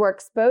and were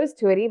exposed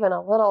to it even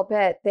a little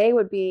bit,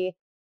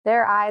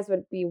 their eyes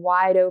would be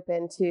wide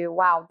open to,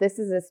 wow, this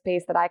is a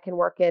space that I can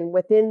work in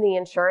within the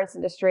insurance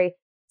industry.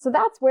 So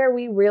that's where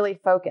we really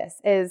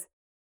focus, is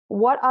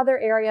what other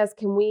areas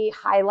can we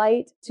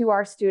highlight to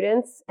our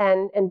students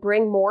and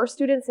bring more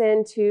students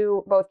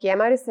into both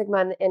Gamma Iota Sigma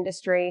and the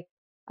industry.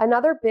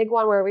 Another big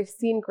one where we've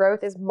seen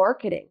growth is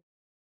marketing.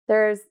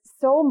 There's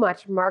so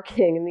much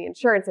marketing in the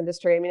insurance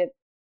industry. I mean, if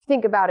you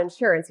think about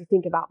insurance, you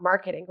think about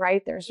marketing,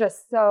 right? There's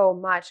just so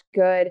much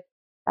good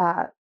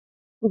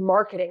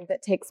marketing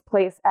that takes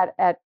place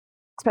at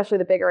especially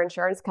the bigger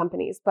insurance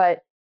companies. But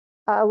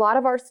a lot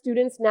of our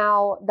students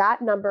now,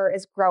 that number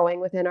is growing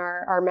within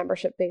our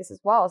membership base as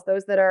well, as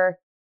those that are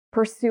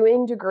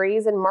pursuing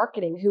degrees in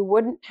marketing who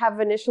wouldn't have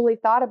initially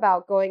thought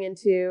about going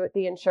into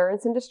the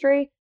insurance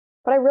industry.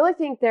 But I really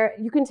think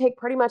you can take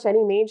pretty much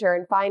any major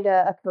and find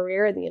a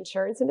career in the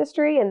insurance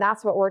industry. And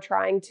that's what we're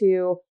trying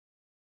to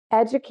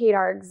educate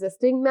our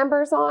existing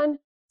members on,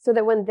 so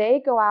that when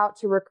they go out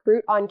to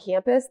recruit on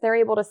campus, they're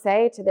able to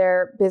say to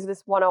their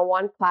Business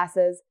 101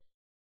 classes,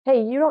 hey,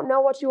 you don't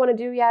know what you want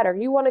to do yet, or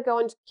you want to go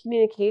into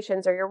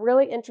communications, or you're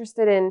really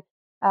interested in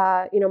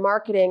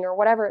marketing or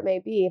whatever it may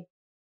be.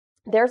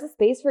 There's a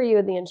space for you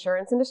in the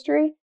insurance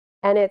industry,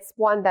 and it's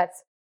one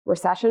that's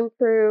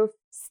recession-proof,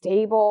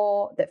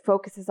 stable, that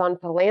focuses on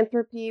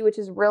philanthropy, which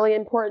is really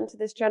important to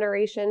this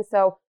generation.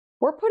 So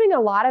we're putting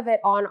a lot of it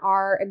on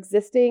our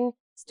existing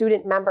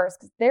student members,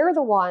 because they're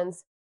the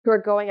ones who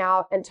are going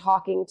out and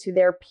talking to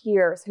their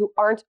peers who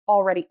aren't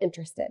already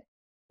interested.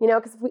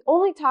 Because if we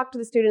only talk to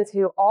the students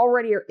who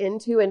already are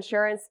into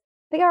insurance,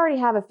 they already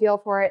have a feel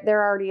for it.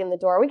 They're already in the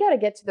door. We got to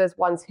get to those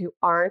ones who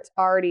aren't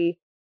already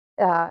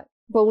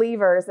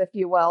believers, if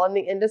you will, in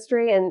the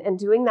industry. And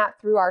doing that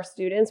through our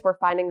students, we're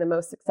finding the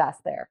most success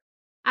there.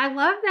 I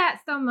love that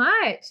so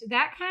much.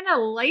 That kind of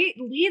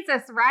leads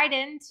us right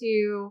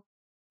into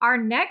our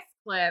next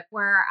clip,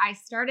 where I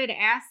started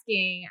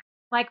asking,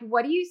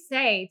 what do you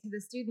say to the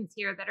students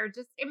here that are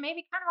just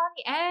maybe kind of on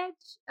the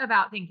edge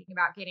about thinking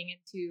about getting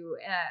into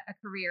a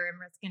career in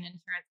risk and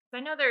insurance? Because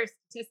I know there's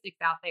statistics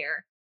out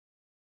there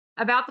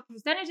about the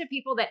percentage of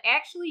people that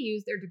actually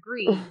use their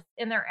degrees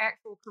in their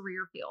actual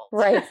career fields.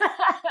 Right.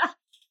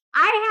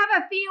 I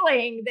have a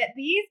feeling that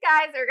these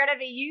guys are going to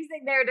be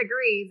using their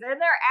degrees in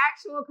their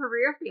actual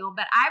career field,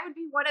 but I would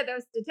be one of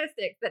those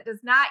statistics that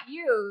does not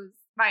use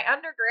my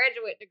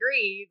undergraduate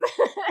degrees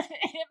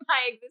in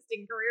my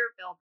existing career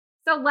field.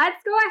 So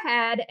let's go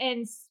ahead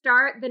and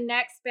start the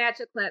next batch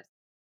of clips.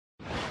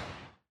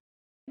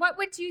 What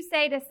would you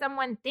say to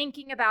someone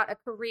thinking about a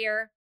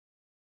career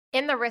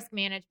in the risk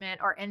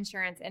management or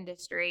insurance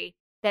industry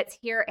that's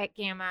here at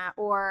Gamma,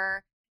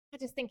 or I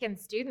just thinking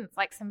students,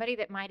 like somebody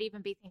that might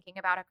even be thinking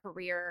about a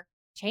career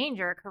change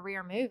or a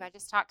career move. I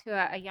just talked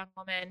to a young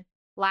woman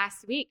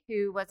last week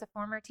who was a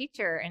former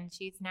teacher, and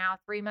she's now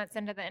 3 months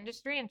into the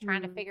industry and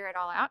trying to figure it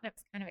all out. And it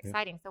was kind of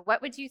exciting. So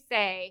what would you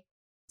say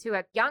to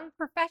a young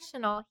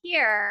professional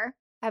here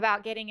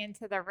about getting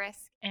into the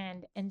risk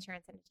and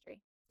insurance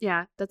industry?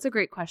 Yeah, that's a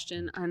great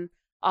question. And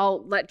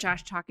I'll let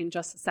Josh talk in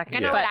just a second. I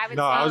know what I would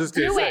say. I was just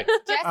going to say,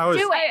 Just I was,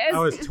 do it. I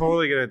was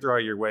totally going to throw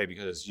it your way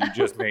because you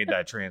just made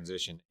that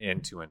transition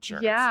into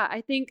insurance. Yeah,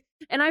 I think,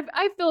 and I've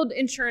filled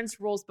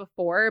insurance roles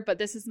before, but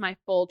this is my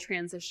full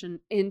transition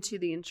into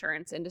the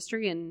insurance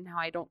industry, and now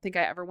I don't think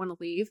I ever want to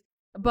leave.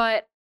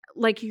 But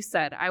like you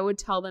said, I would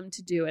tell them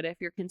to do it. If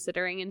you're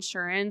considering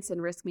insurance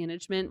and risk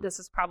management, this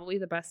is probably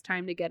the best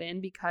time to get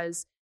in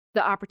because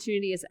the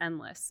opportunity is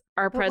endless.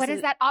 But what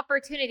does that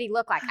opportunity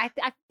look like?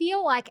 I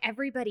feel like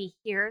everybody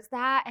hears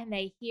that and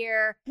they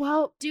hear,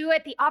 well, do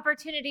it. The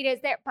opportunity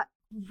is there. But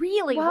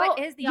really, what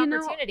is the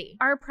opportunity?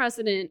 Our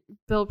president,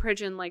 Bill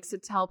Pridgeon, likes to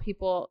tell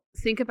people,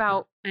 think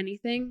about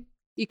anything,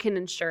 you can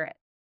insure it.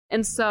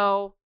 And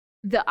so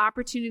the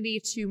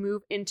opportunity to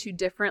move into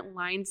different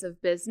lines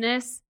of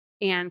business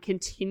and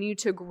continue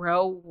to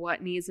grow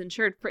what needs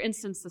insured. For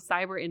instance, the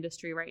cyber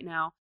industry right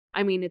now,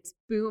 I mean, it's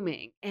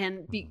booming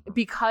and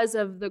because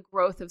of the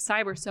growth of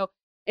cyber. So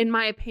in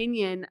my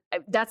opinion,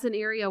 that's an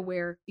area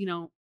where,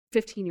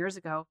 15 years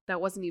ago, that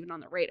wasn't even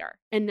on the radar.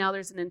 And now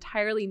there's an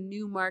entirely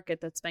new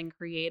market that's been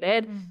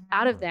created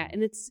out of that.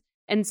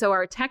 And so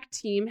our tech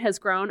team has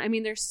grown. I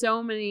mean, there's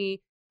so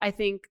many, I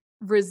think,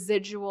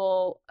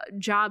 residual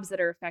jobs that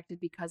are affected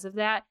because of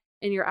that.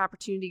 And your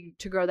opportunity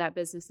to grow that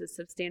business is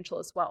substantial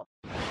as well.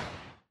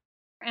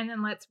 And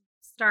then let's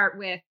start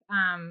with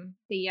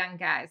the young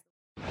guys.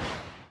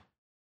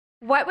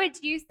 What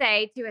would you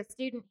say to a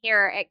student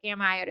here at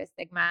Gamma Iota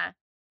Sigma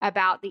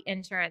about the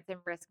insurance and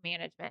risk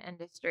management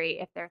industry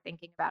if they're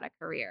thinking about a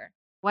career?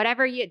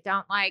 Whatever you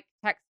don't like,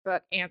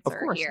 textbook answer Of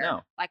course, here.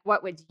 no. Like,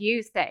 what would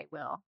you say,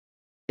 Will?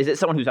 Is it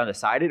someone who's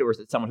undecided, or is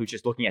it someone who's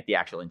just looking at the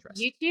actual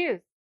interest? You choose.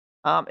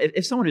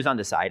 If someone who's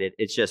undecided,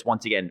 it's just,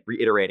 once again,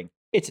 reiterating,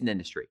 it's an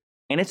industry.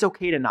 And it's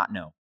okay to not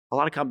know. A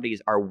lot of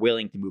companies are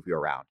willing to move you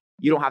around.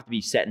 You don't have to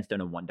be set in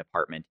stone in one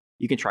department.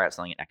 You can try out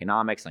something in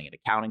economics, something in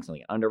accounting, something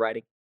in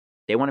underwriting.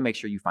 They want to make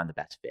sure you find the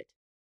best fit.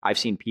 I've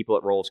seen people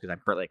at roles, because I'm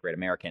currently at Great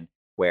American,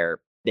 where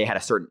they had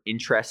a certain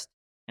interest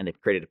and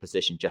they've created a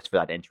position just for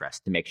that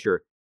interest to make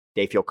sure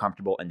they feel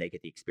comfortable and they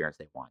get the experience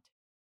they want.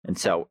 And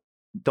so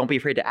don't be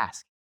afraid to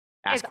ask.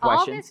 Ask Is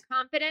questions. all this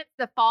confidence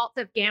the fault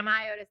of Gamma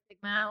Iota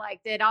Sigma? Like,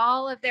 did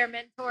all of their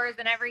mentors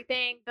and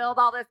everything build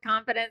all this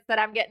confidence that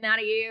I'm getting out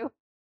of you?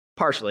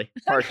 Partially.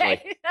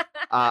 Okay.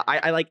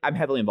 I'm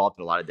heavily involved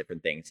in a lot of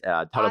different things, a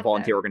ton of Awesome.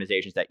 volunteer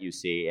organizations that you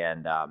see,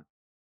 and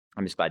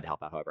I'm just glad to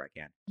help out however I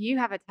can. You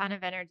have a ton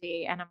of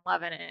energy and I'm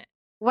loving it.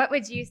 What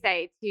would you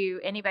say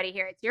to anybody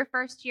here? It's your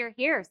first year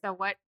here. So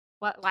what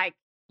like,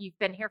 you've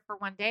been here for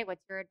one day.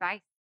 What's your advice?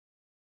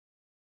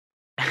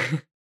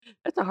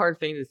 That's a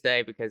hard thing to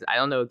say because I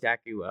don't know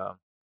exactly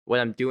what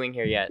I'm doing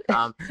here yet.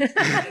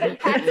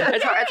 It's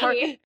hard.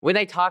 When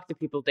I talk to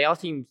people,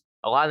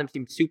 a lot of them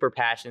seem super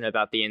passionate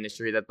about the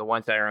industry, that the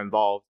ones that are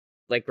involved.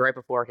 Like right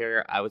before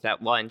here, I was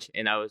at lunch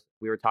and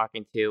we were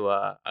talking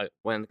to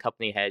one of the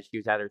company heads. She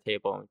was at her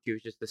table and she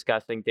was just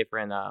discussing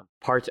different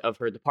parts of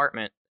her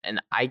department.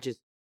 And I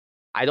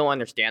don't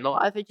understand a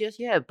lot of it just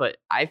yet, but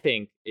I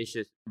think it's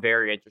just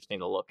very interesting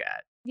to look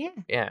at. Yeah.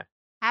 Yeah.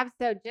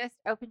 So just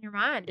open your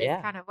mind is Yeah.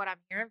 kind of what I'm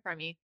hearing from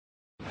you.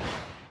 So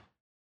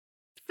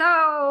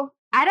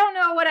I don't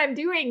know what I'm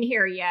doing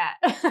here yet.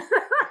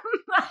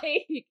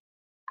 Like,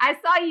 I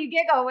saw you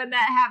giggle when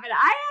that happened.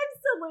 I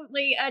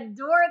absolutely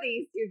adore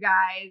these two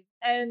guys.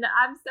 And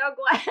I'm so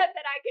glad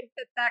that I could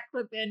fit that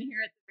clip in here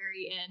at the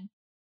very end.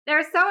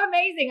 They're so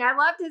amazing. I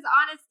loved his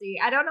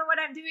honesty. I don't know what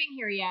I'm doing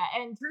here yet.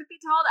 And truth be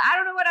told, I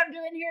don't know what I'm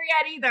doing here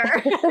yet either.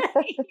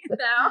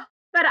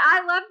 But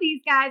I love these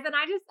guys. And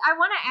I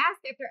want to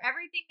ask, after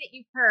everything that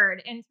you've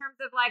heard in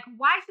terms of like,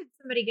 why should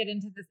somebody get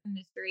into this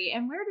industry?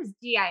 And where does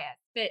GIS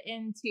fit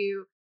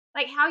into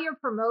like how you're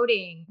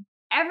promoting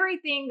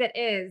everything that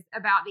is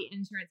about the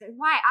insurance and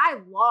why I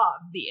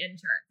love the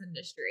insurance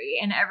industry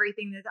and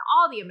everything that's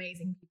all the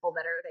amazing people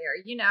that are there,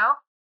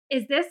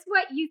 Is this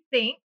what you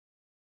think?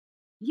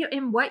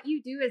 In what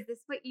you do, is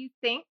this what you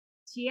think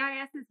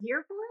GIS is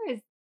here for?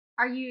 Is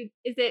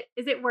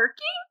it working?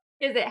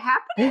 Is it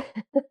happening?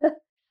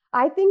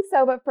 I think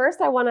so. But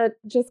first I want to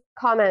just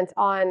comment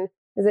on,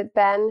 is it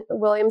Ben,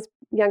 William's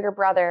younger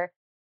brother,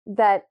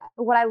 that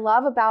what I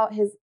love about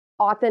his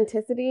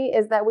authenticity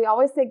is that we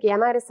always say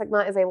Gamma Iota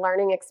Sigma is a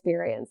learning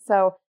experience.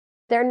 So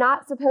they're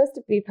not supposed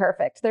to be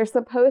perfect. They're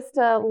supposed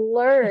to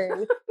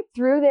learn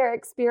through their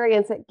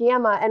experience at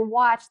Gamma, and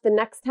watch the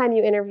next time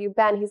you interview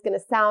Ben, he's going to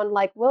sound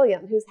like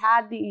William, who's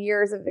had the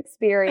years of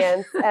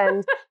experience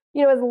and,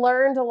 has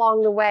learned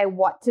along the way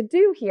what to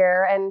do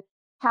here and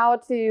how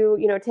to,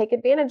 take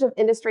advantage of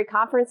industry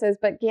conferences.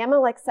 But Gamma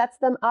sets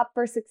them up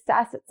for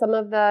success at some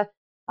of the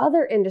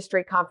other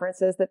industry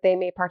conferences that they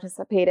may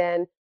participate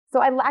in.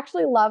 So I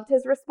actually loved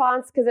his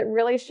response because it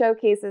really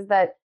showcases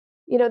that,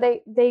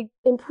 they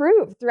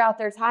improve throughout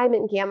their time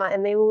in Gamma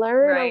and they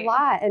learn a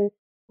lot. And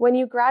when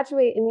you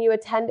graduate and you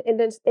attend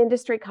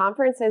industry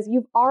conferences,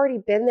 you've already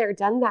been there,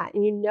 done that,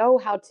 and you know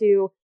how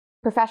to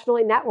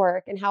professionally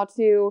network and how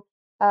to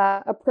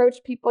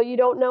approach people you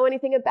don't know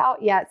anything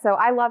about yet. So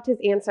I loved his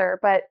answer.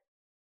 But,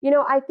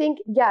 I think,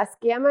 yes,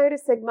 Gamma Iota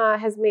Sigma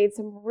has made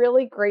some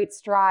really great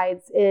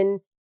strides in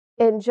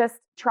just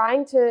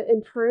trying to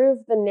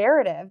improve the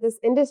narrative. This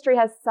industry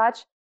has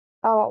such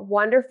a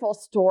wonderful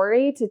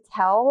story to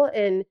tell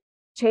in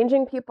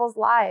changing people's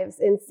lives,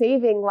 in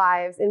saving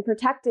lives, in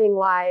protecting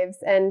lives,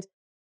 and,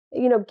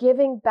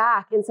 giving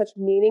back in such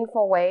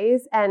meaningful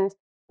ways,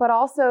 but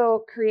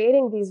also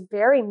creating these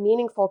very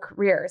meaningful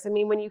careers. I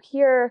mean, when you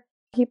hear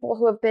people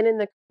who have been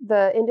in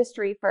the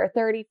industry for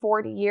 30,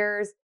 40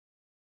 years,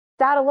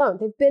 that alone,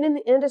 they've been in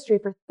the industry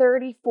for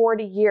 30,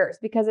 40 years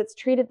because it's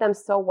treated them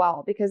so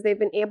well, because they've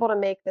been able to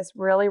make this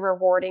really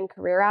rewarding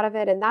career out of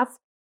it. And that's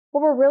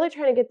what we're really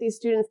trying to get these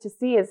students to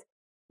see is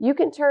you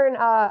can turn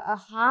a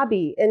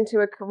hobby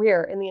into a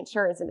career in the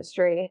insurance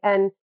industry.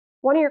 And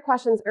one of your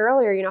questions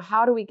earlier,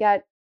 how do we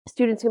get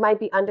students who might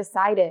be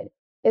undecided,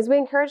 is we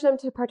encourage them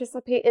to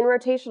participate in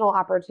rotational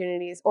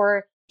opportunities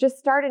or just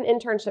start an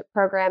internship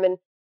program. And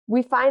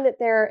we find that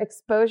their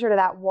exposure to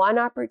that one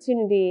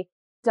opportunity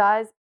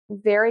does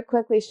very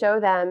quickly show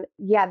them,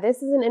 yeah, this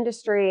is an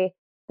industry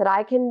that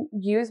I can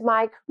use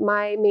my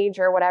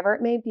major, whatever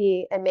it may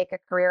be, and make a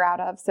career out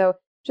of. So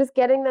just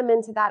getting them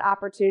into that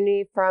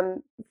opportunity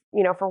from,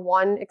 for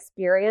one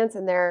experience,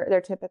 and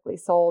they're typically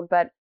sold.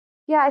 But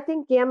yeah, I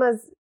think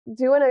Gamma's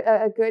doing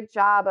a good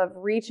job of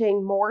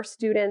reaching more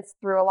students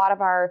through a lot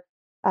of our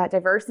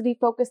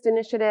diversity-focused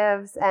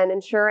initiatives and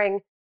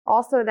ensuring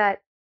also that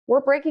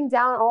we're breaking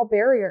down all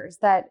barriers,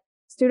 that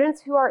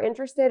students who are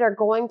interested are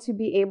going to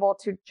be able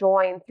to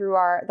join through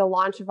the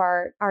launch of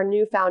our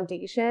new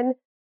foundation,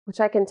 which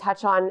I can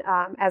touch on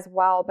as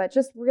well. But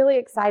just really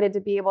excited to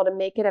be able to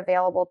make it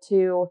available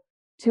to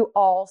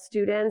all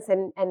students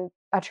and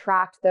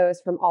attract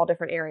those from all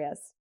different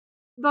areas.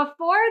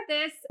 Before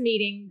this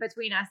meeting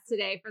between us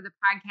today for the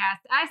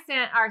podcast, I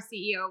sent our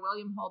CEO,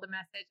 William Holt, a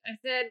message. I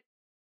said,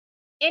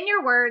 in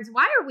your words,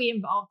 why are we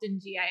involved in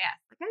GIS?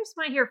 I just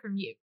want to hear from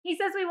you. He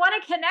says, we want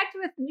to connect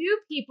with new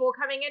people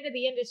coming into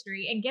the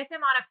industry and get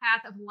them on a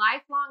path of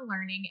lifelong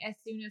learning as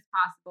soon as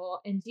possible.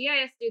 And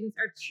GIS students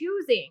are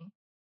choosing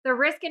the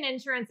risk and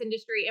insurance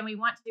industry, and we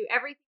want to do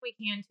everything we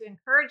can to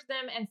encourage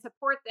them and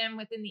support them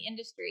within the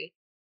industry.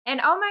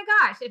 And oh my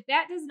gosh, if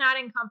that does not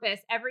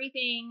encompass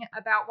everything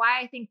about why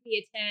I think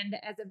we attend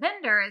as a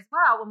vendor as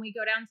well when we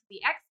go down to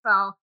the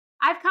expo.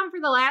 I've come for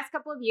the last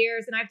couple of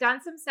years and I've done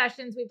some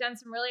sessions. We've done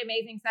some really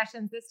amazing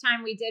sessions. This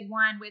time we did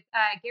one with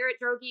Garrett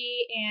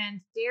Droege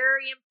and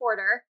Darian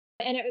Porter.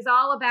 And it was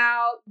all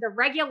about the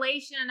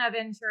regulation of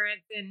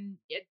insurance and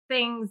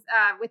things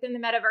within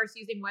the metaverse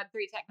using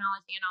Web3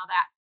 technology and all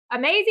that.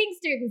 Amazing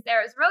students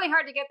there. It was really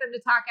hard to get them to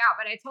talk out,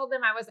 but I told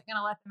them I wasn't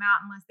going to let them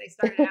out unless they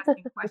started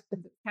asking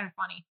questions. It was kind of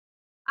funny.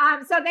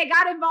 So they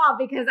got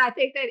involved because I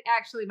think they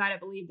actually might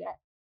have believed it.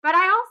 But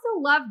I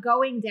also love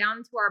going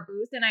down to our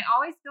booth, and I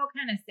always feel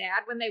kind of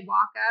sad when they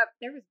walk up.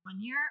 There was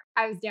one year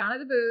I was down at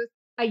the booth,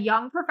 a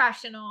young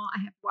professional.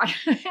 I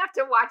have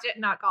to watch it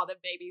and not call them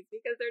babies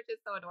because they're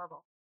just so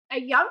adorable. A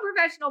young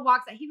professional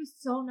walks up. He was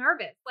so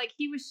nervous. Like,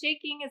 he was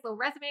shaking. His little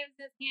resume was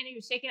in his hand. He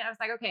was shaking it. I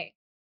was like, okay,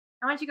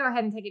 I want you to go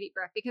ahead and take a deep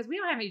breath because we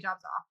don't have any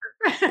jobs to offer.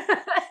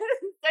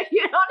 So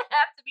you don't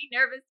have to be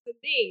nervous with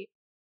me.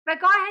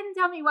 But go ahead and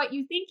tell me what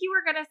you think you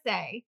were going to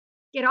say.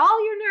 Get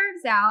all your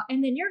nerves out,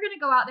 and then you're going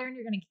to go out there and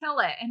you're going to kill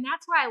it. And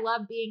that's why I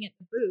love being at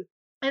the booth,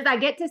 is I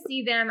get to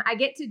see them. I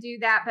get to do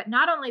that. But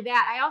not only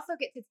that, I also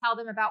get to tell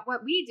them about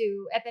what we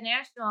do at the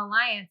National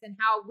Alliance and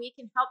how we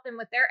can help them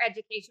with their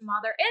education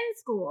while they're in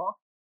school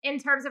in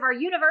terms of our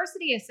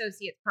university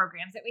associates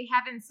programs that we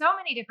have in so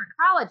many different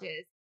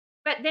colleges.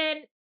 But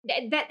then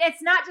that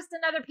it's not just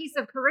another piece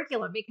of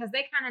curriculum because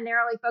they kind of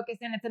narrowly focus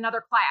in it's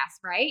another class,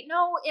 right?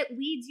 No, it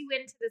leads you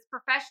into this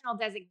professional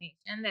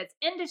designation that's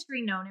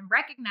industry known and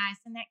recognized,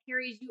 and that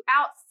carries you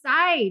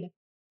outside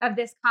of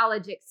this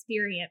college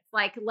experience.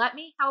 Like, let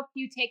me help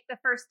you take the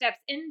first steps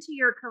into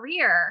your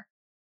career,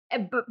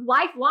 but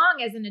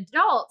lifelong as an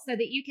adult, so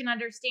that you can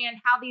understand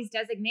how these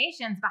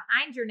designations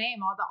behind your name,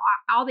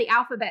 all the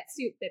alphabet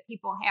soup that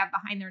people have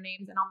behind their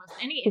names in almost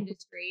any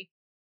industry,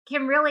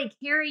 can really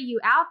carry you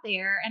out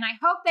there. And I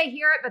hope they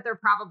hear it, but they're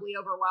probably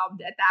overwhelmed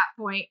at that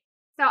point.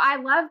 So I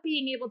love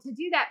being able to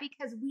do that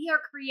because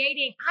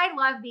I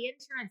love the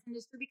insurance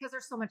industry because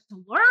there's so much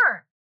to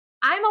learn.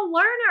 I'm a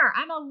learner.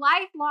 I'm a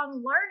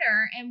lifelong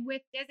learner. And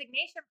with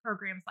designation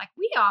programs like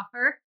we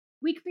offer,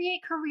 we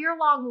create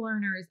career-long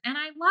learners, and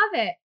I love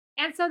it.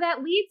 And so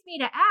that leads me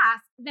to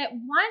ask that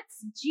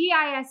once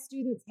GIS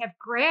students have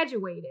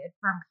graduated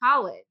from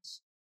college,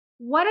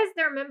 what does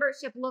their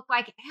membership look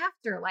like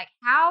after? Like,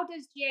 how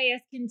does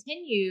GIS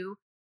continue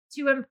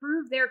to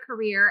improve their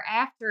career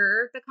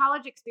after the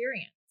college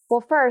experience? Well,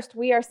 first,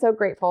 we are so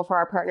grateful for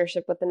our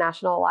partnership with the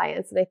National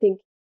Alliance. And I think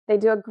They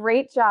do a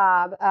great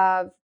job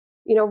of,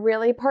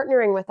 really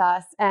partnering with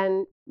us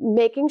and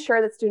making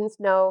sure that students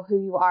know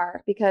who you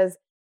are. Because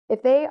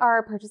if they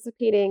are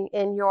participating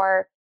in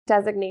your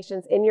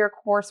designations, in your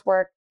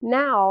coursework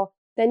now,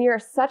 then you're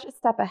such a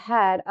step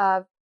ahead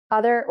of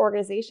other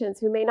organizations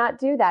who may not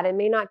do that and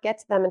may not get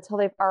to them until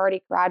they've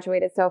already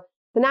graduated. So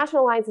the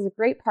National Alliance is a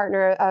great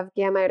partner of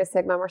Gamma Iota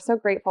Sigma. We're so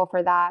grateful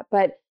for that.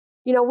 But,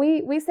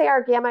 we say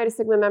our Gamma Iota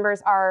Sigma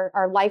members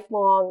are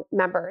lifelong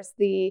members.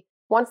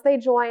 Once they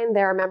join,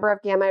 they're a member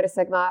of Gamma Iota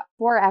Sigma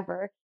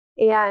forever.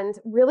 And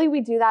really,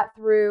 we do that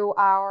through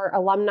our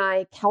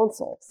alumni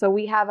council. So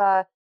we have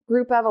a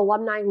group of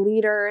alumni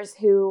leaders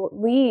who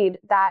lead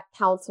that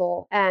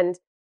council. And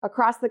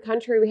across the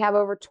country, we have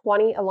over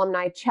 20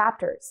 alumni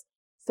chapters.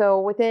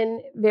 So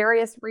within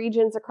various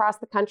regions across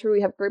the country,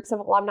 we have groups of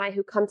alumni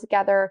who come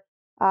together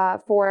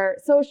for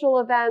social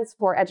events,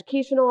 for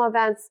educational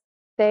events.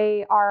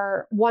 They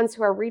are ones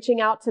who are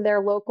reaching out to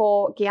their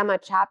local Gamma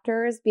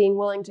chapters, being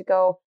willing to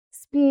go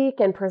speak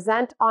and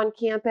present on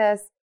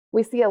campus.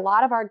 We see a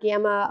lot of our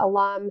Gamma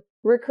alum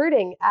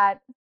recruiting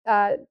at,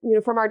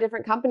 from our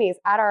different companies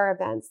at our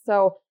events.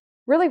 So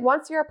really,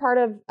 once you're a part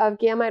of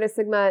Gamma Iota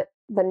Sigma,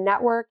 the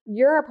network,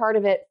 you're a part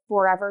of it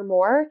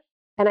forevermore.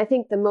 And I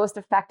think the most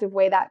effective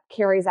way that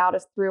carries out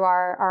is through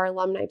our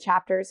alumni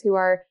chapters who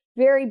are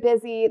very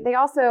busy. They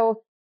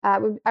also, I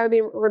would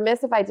be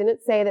remiss if I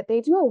didn't say that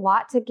they do a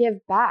lot to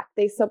give back.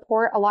 They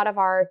support a lot of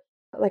our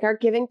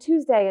Giving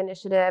Tuesday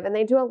initiative, and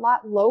they do a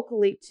lot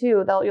locally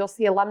too. You'll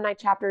see alumni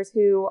chapters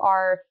who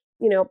are,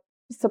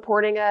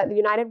 supporting the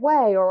United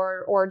Way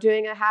or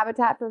doing a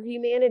Habitat for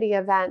Humanity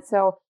event.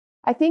 So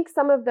I think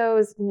some of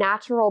those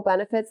natural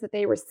benefits that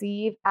they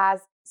receive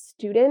as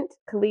student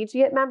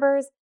collegiate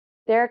members,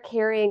 they're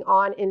carrying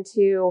on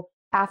into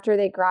after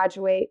they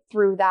graduate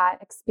through that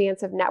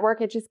expansive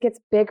network. It just gets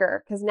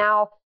bigger because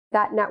now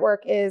that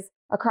network is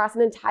across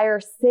an entire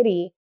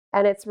city,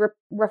 and it's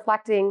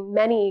reflecting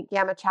many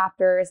Gamma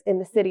chapters in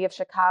the city of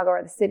Chicago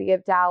or the city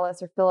of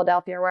Dallas or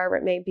Philadelphia or wherever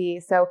it may be.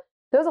 So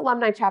those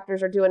alumni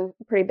chapters are doing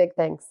pretty big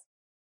things.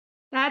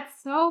 That's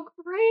so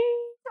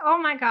great. Oh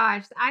my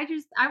gosh. I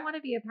want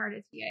to be a part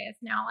of GIS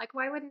now.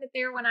 Why wasn't it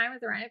there when I was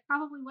around? It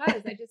probably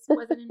was. I just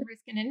wasn't in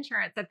risk and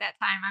insurance at that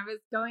time. I was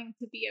going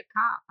to be a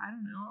cop. I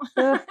don't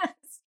know.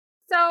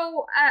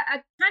 So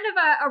a kind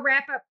of a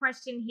wrap-up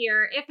question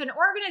here. If an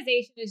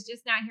organization is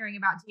just now hearing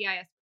about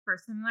GIS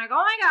first and oh my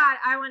God,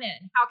 I want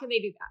in, how can they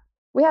do that?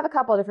 We have a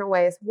couple of different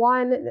ways.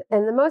 One,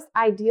 and the most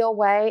ideal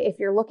way, if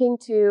you're looking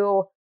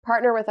to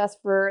partner with us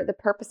for the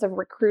purpose of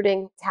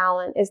recruiting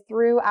talent, is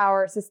through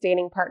our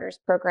Sustaining Partners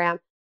program.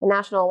 The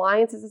National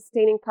Alliance is a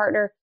sustaining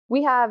partner.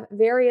 We have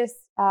various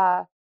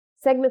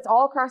segments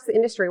all across the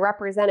industry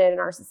represented in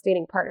our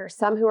sustaining partners,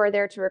 some who are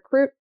there to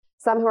recruit,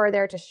 some who are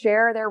there to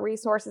share their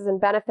resources and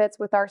benefits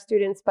with our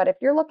students. But if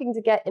you're looking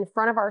to get in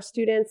front of our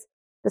students,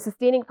 the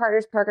Sustaining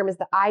Partners program is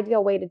the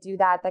ideal way to do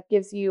that. That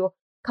gives you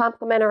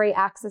complimentary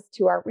access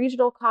to our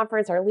regional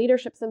conference, our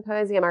leadership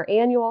symposium, our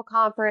annual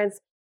conference,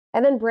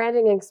 and then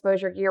branding and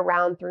exposure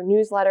year-round through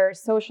newsletters,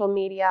 social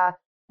media,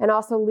 and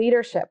also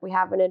leadership. We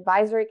have an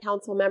advisory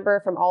council member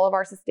from all of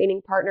our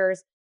sustaining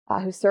partners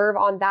who serve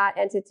on that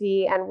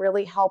entity and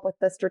really help with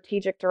the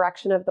strategic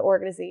direction of the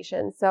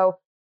organization. So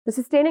the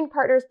Sustaining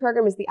Partners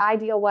program is the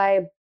ideal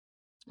way.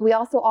 We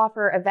also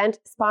offer event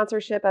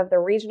sponsorship of the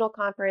regional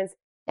conference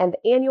and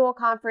the annual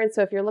conference.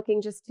 So if you're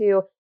looking just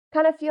to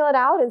kind of feel it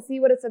out and see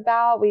what it's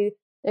about, we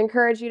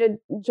encourage you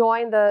to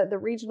join the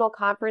regional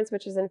conference,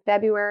 which is in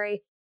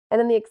February. And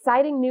then the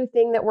exciting new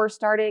thing that we're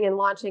starting and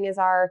launching is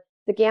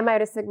the Gamma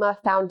Iota Sigma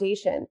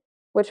Foundation,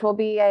 which will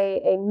be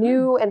a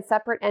new and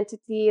separate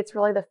entity. It's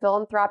really the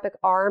philanthropic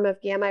arm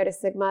of Gamma Iota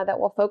Sigma that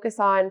will focus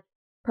on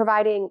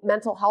providing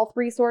mental health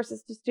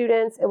resources to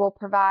students. It will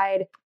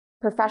provide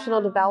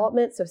professional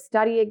development, so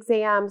study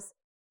exams,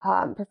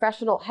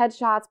 professional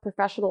headshots,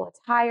 professional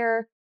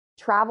attire,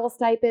 travel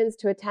stipends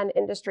to attend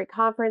industry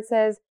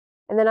conferences,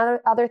 and then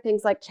other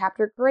things like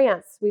chapter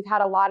grants. We've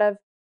had a lot of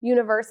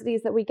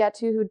universities that we get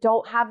to who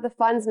don't have the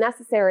funds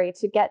necessary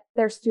to get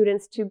their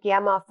students to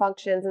Gamma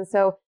functions. And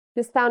so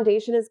this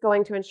foundation is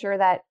going to ensure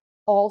that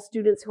all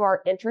students who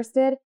are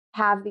interested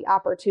have the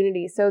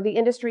opportunity. So the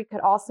industry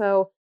could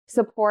also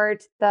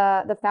support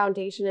the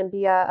foundation and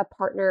be a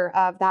partner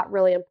of that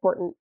really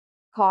important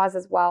cause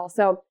as well.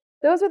 So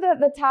those are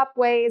the top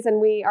ways,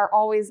 and we are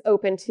always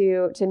open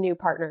to new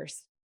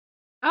partners.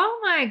 Oh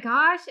my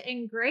gosh.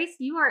 And Grace,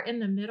 you are in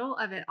the middle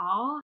of it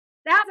all.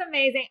 That's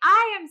amazing.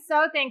 I am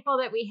so thankful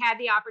that we had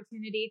the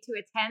opportunity to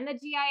attend the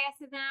GIS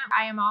event.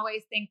 I am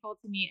always thankful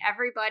to meet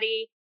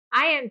everybody.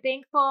 I am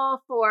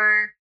thankful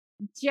for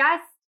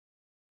just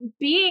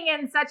being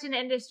in such an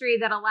industry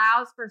that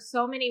allows for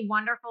so many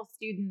wonderful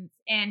students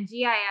and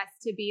GIS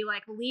to be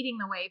leading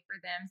the way for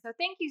them. So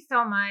thank you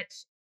so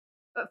much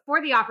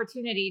for the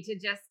opportunity to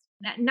just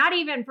not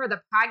even for the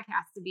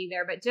podcast to be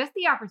there, but just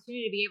the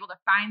opportunity to be able to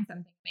find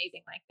something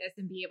amazing like this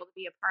and be able to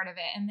be a part of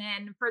it. And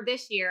then for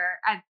this year,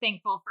 I'm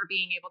thankful for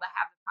being able to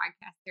have the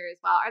podcast here as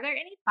well. Are there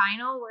any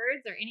final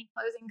words or any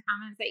closing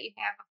comments that you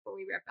have before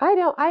we wrap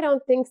up? I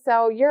don't think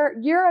so.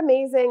 You're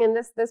amazing, and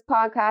this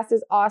podcast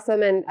is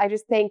awesome. And I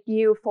just thank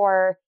you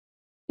for,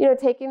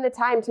 taking the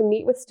time to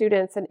meet with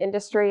students and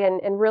industry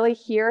and really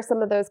hear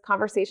some of those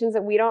conversations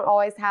that we don't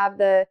always have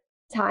the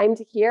time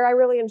to hear. I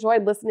really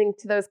enjoyed listening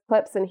to those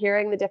clips and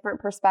hearing the different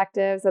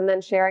perspectives and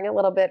then sharing a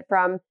little bit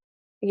from,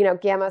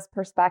 Gamma's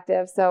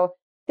perspective. So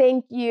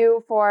thank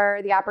you for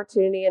the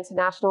opportunity, and to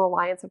National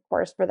Alliance, of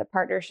course, for the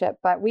partnership.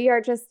 But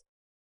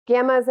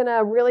Gamma is in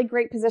a really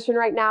great position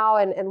right now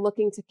and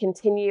looking to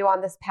continue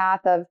on this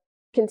path of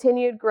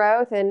continued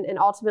growth and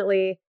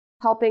ultimately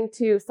helping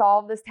to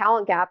solve this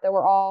talent gap that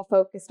we're all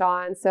focused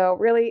on. So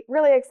really,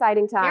 really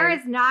exciting time. There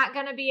is not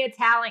going to be a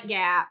talent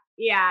gap.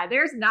 Yeah,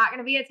 there's not going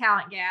to be a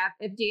talent gap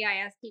if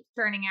GIS keeps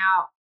turning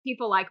out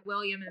people like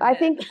William. And I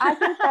think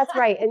that's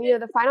right. And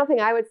the final thing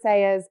I would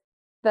say is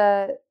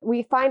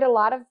we find a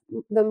lot of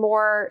the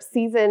more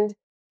seasoned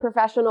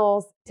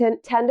professionals tend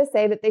to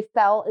say that they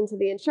fell into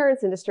the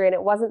insurance industry and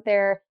it wasn't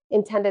their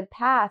intended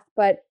path.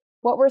 But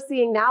what we're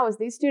seeing now is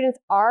these students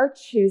are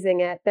choosing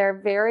it. They're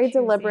very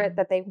deliberate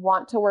that they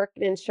want to work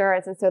in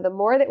insurance. And so the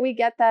more that we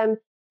get them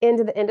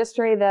into the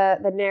industry,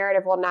 the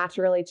narrative will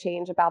naturally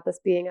change about this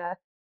being a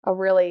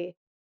really,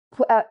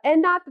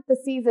 and not that the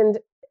seasoned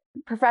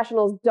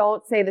professionals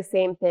don't say the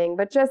same thing,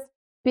 but just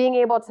being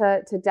able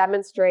to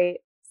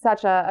demonstrate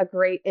such a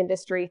great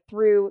industry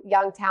through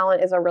young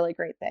talent is a really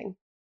great thing.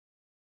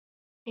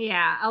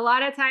 Yeah, a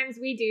lot of times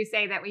we do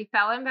say that we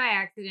fell in by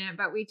accident,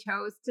 but we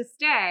chose to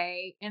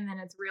stay, and then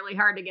it's really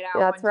hard to get out.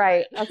 That's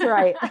right. That's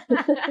right.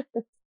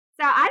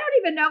 So I don't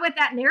even know what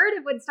that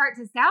narrative would start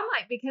to sound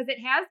like, because it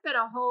has been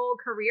a whole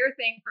career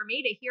thing for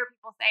me to hear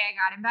people say I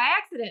got in by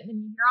accident, and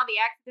you hear all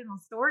the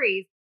accidental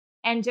stories.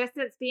 And just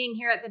since being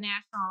here at the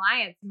National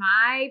Alliance,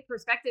 my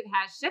perspective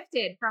has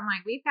shifted from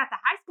we've got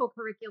the high school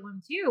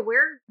curriculum too.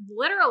 We're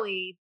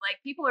literally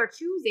people are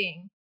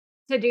choosing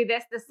to do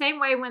this the same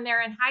way when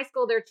they're in high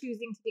school, they're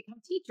choosing to become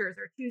teachers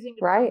or choosing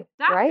to become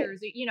doctors.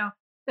 Right.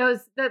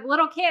 The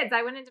little kids.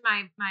 I went into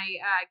my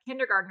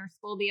kindergartner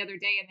school the other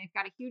day, and they've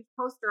got a huge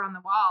poster on the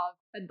wall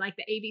of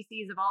the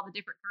ABCs of all the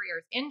different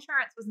careers.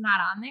 Insurance was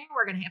not on there.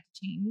 We're going to have to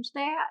change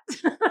that.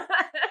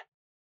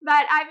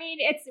 But I mean,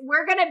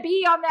 we're going to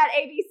be on that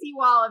ABC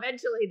wall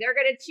eventually. They're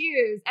going to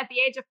choose at the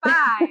age of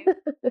 5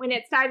 when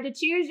it's time to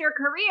choose your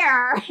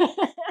career.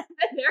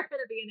 Then they're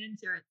going to be in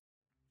insurance.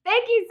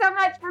 Thank you so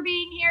much for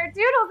being here.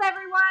 Doodles,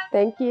 everyone.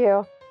 Thank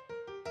you.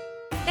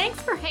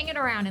 Thanks for hanging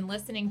around and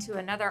listening to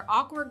another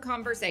awkward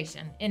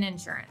conversation in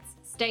insurance.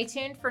 Stay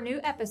tuned for new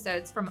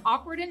episodes from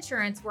Awkward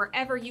Insurance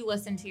wherever you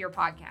listen to your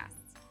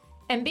podcasts.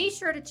 And be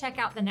sure to check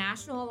out the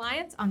National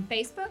Alliance on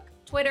Facebook,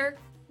 Twitter,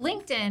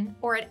 LinkedIn,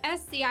 or at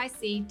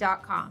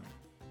scic.com.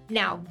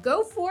 Now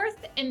go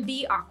forth and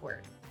be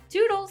awkward.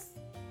 Toodles.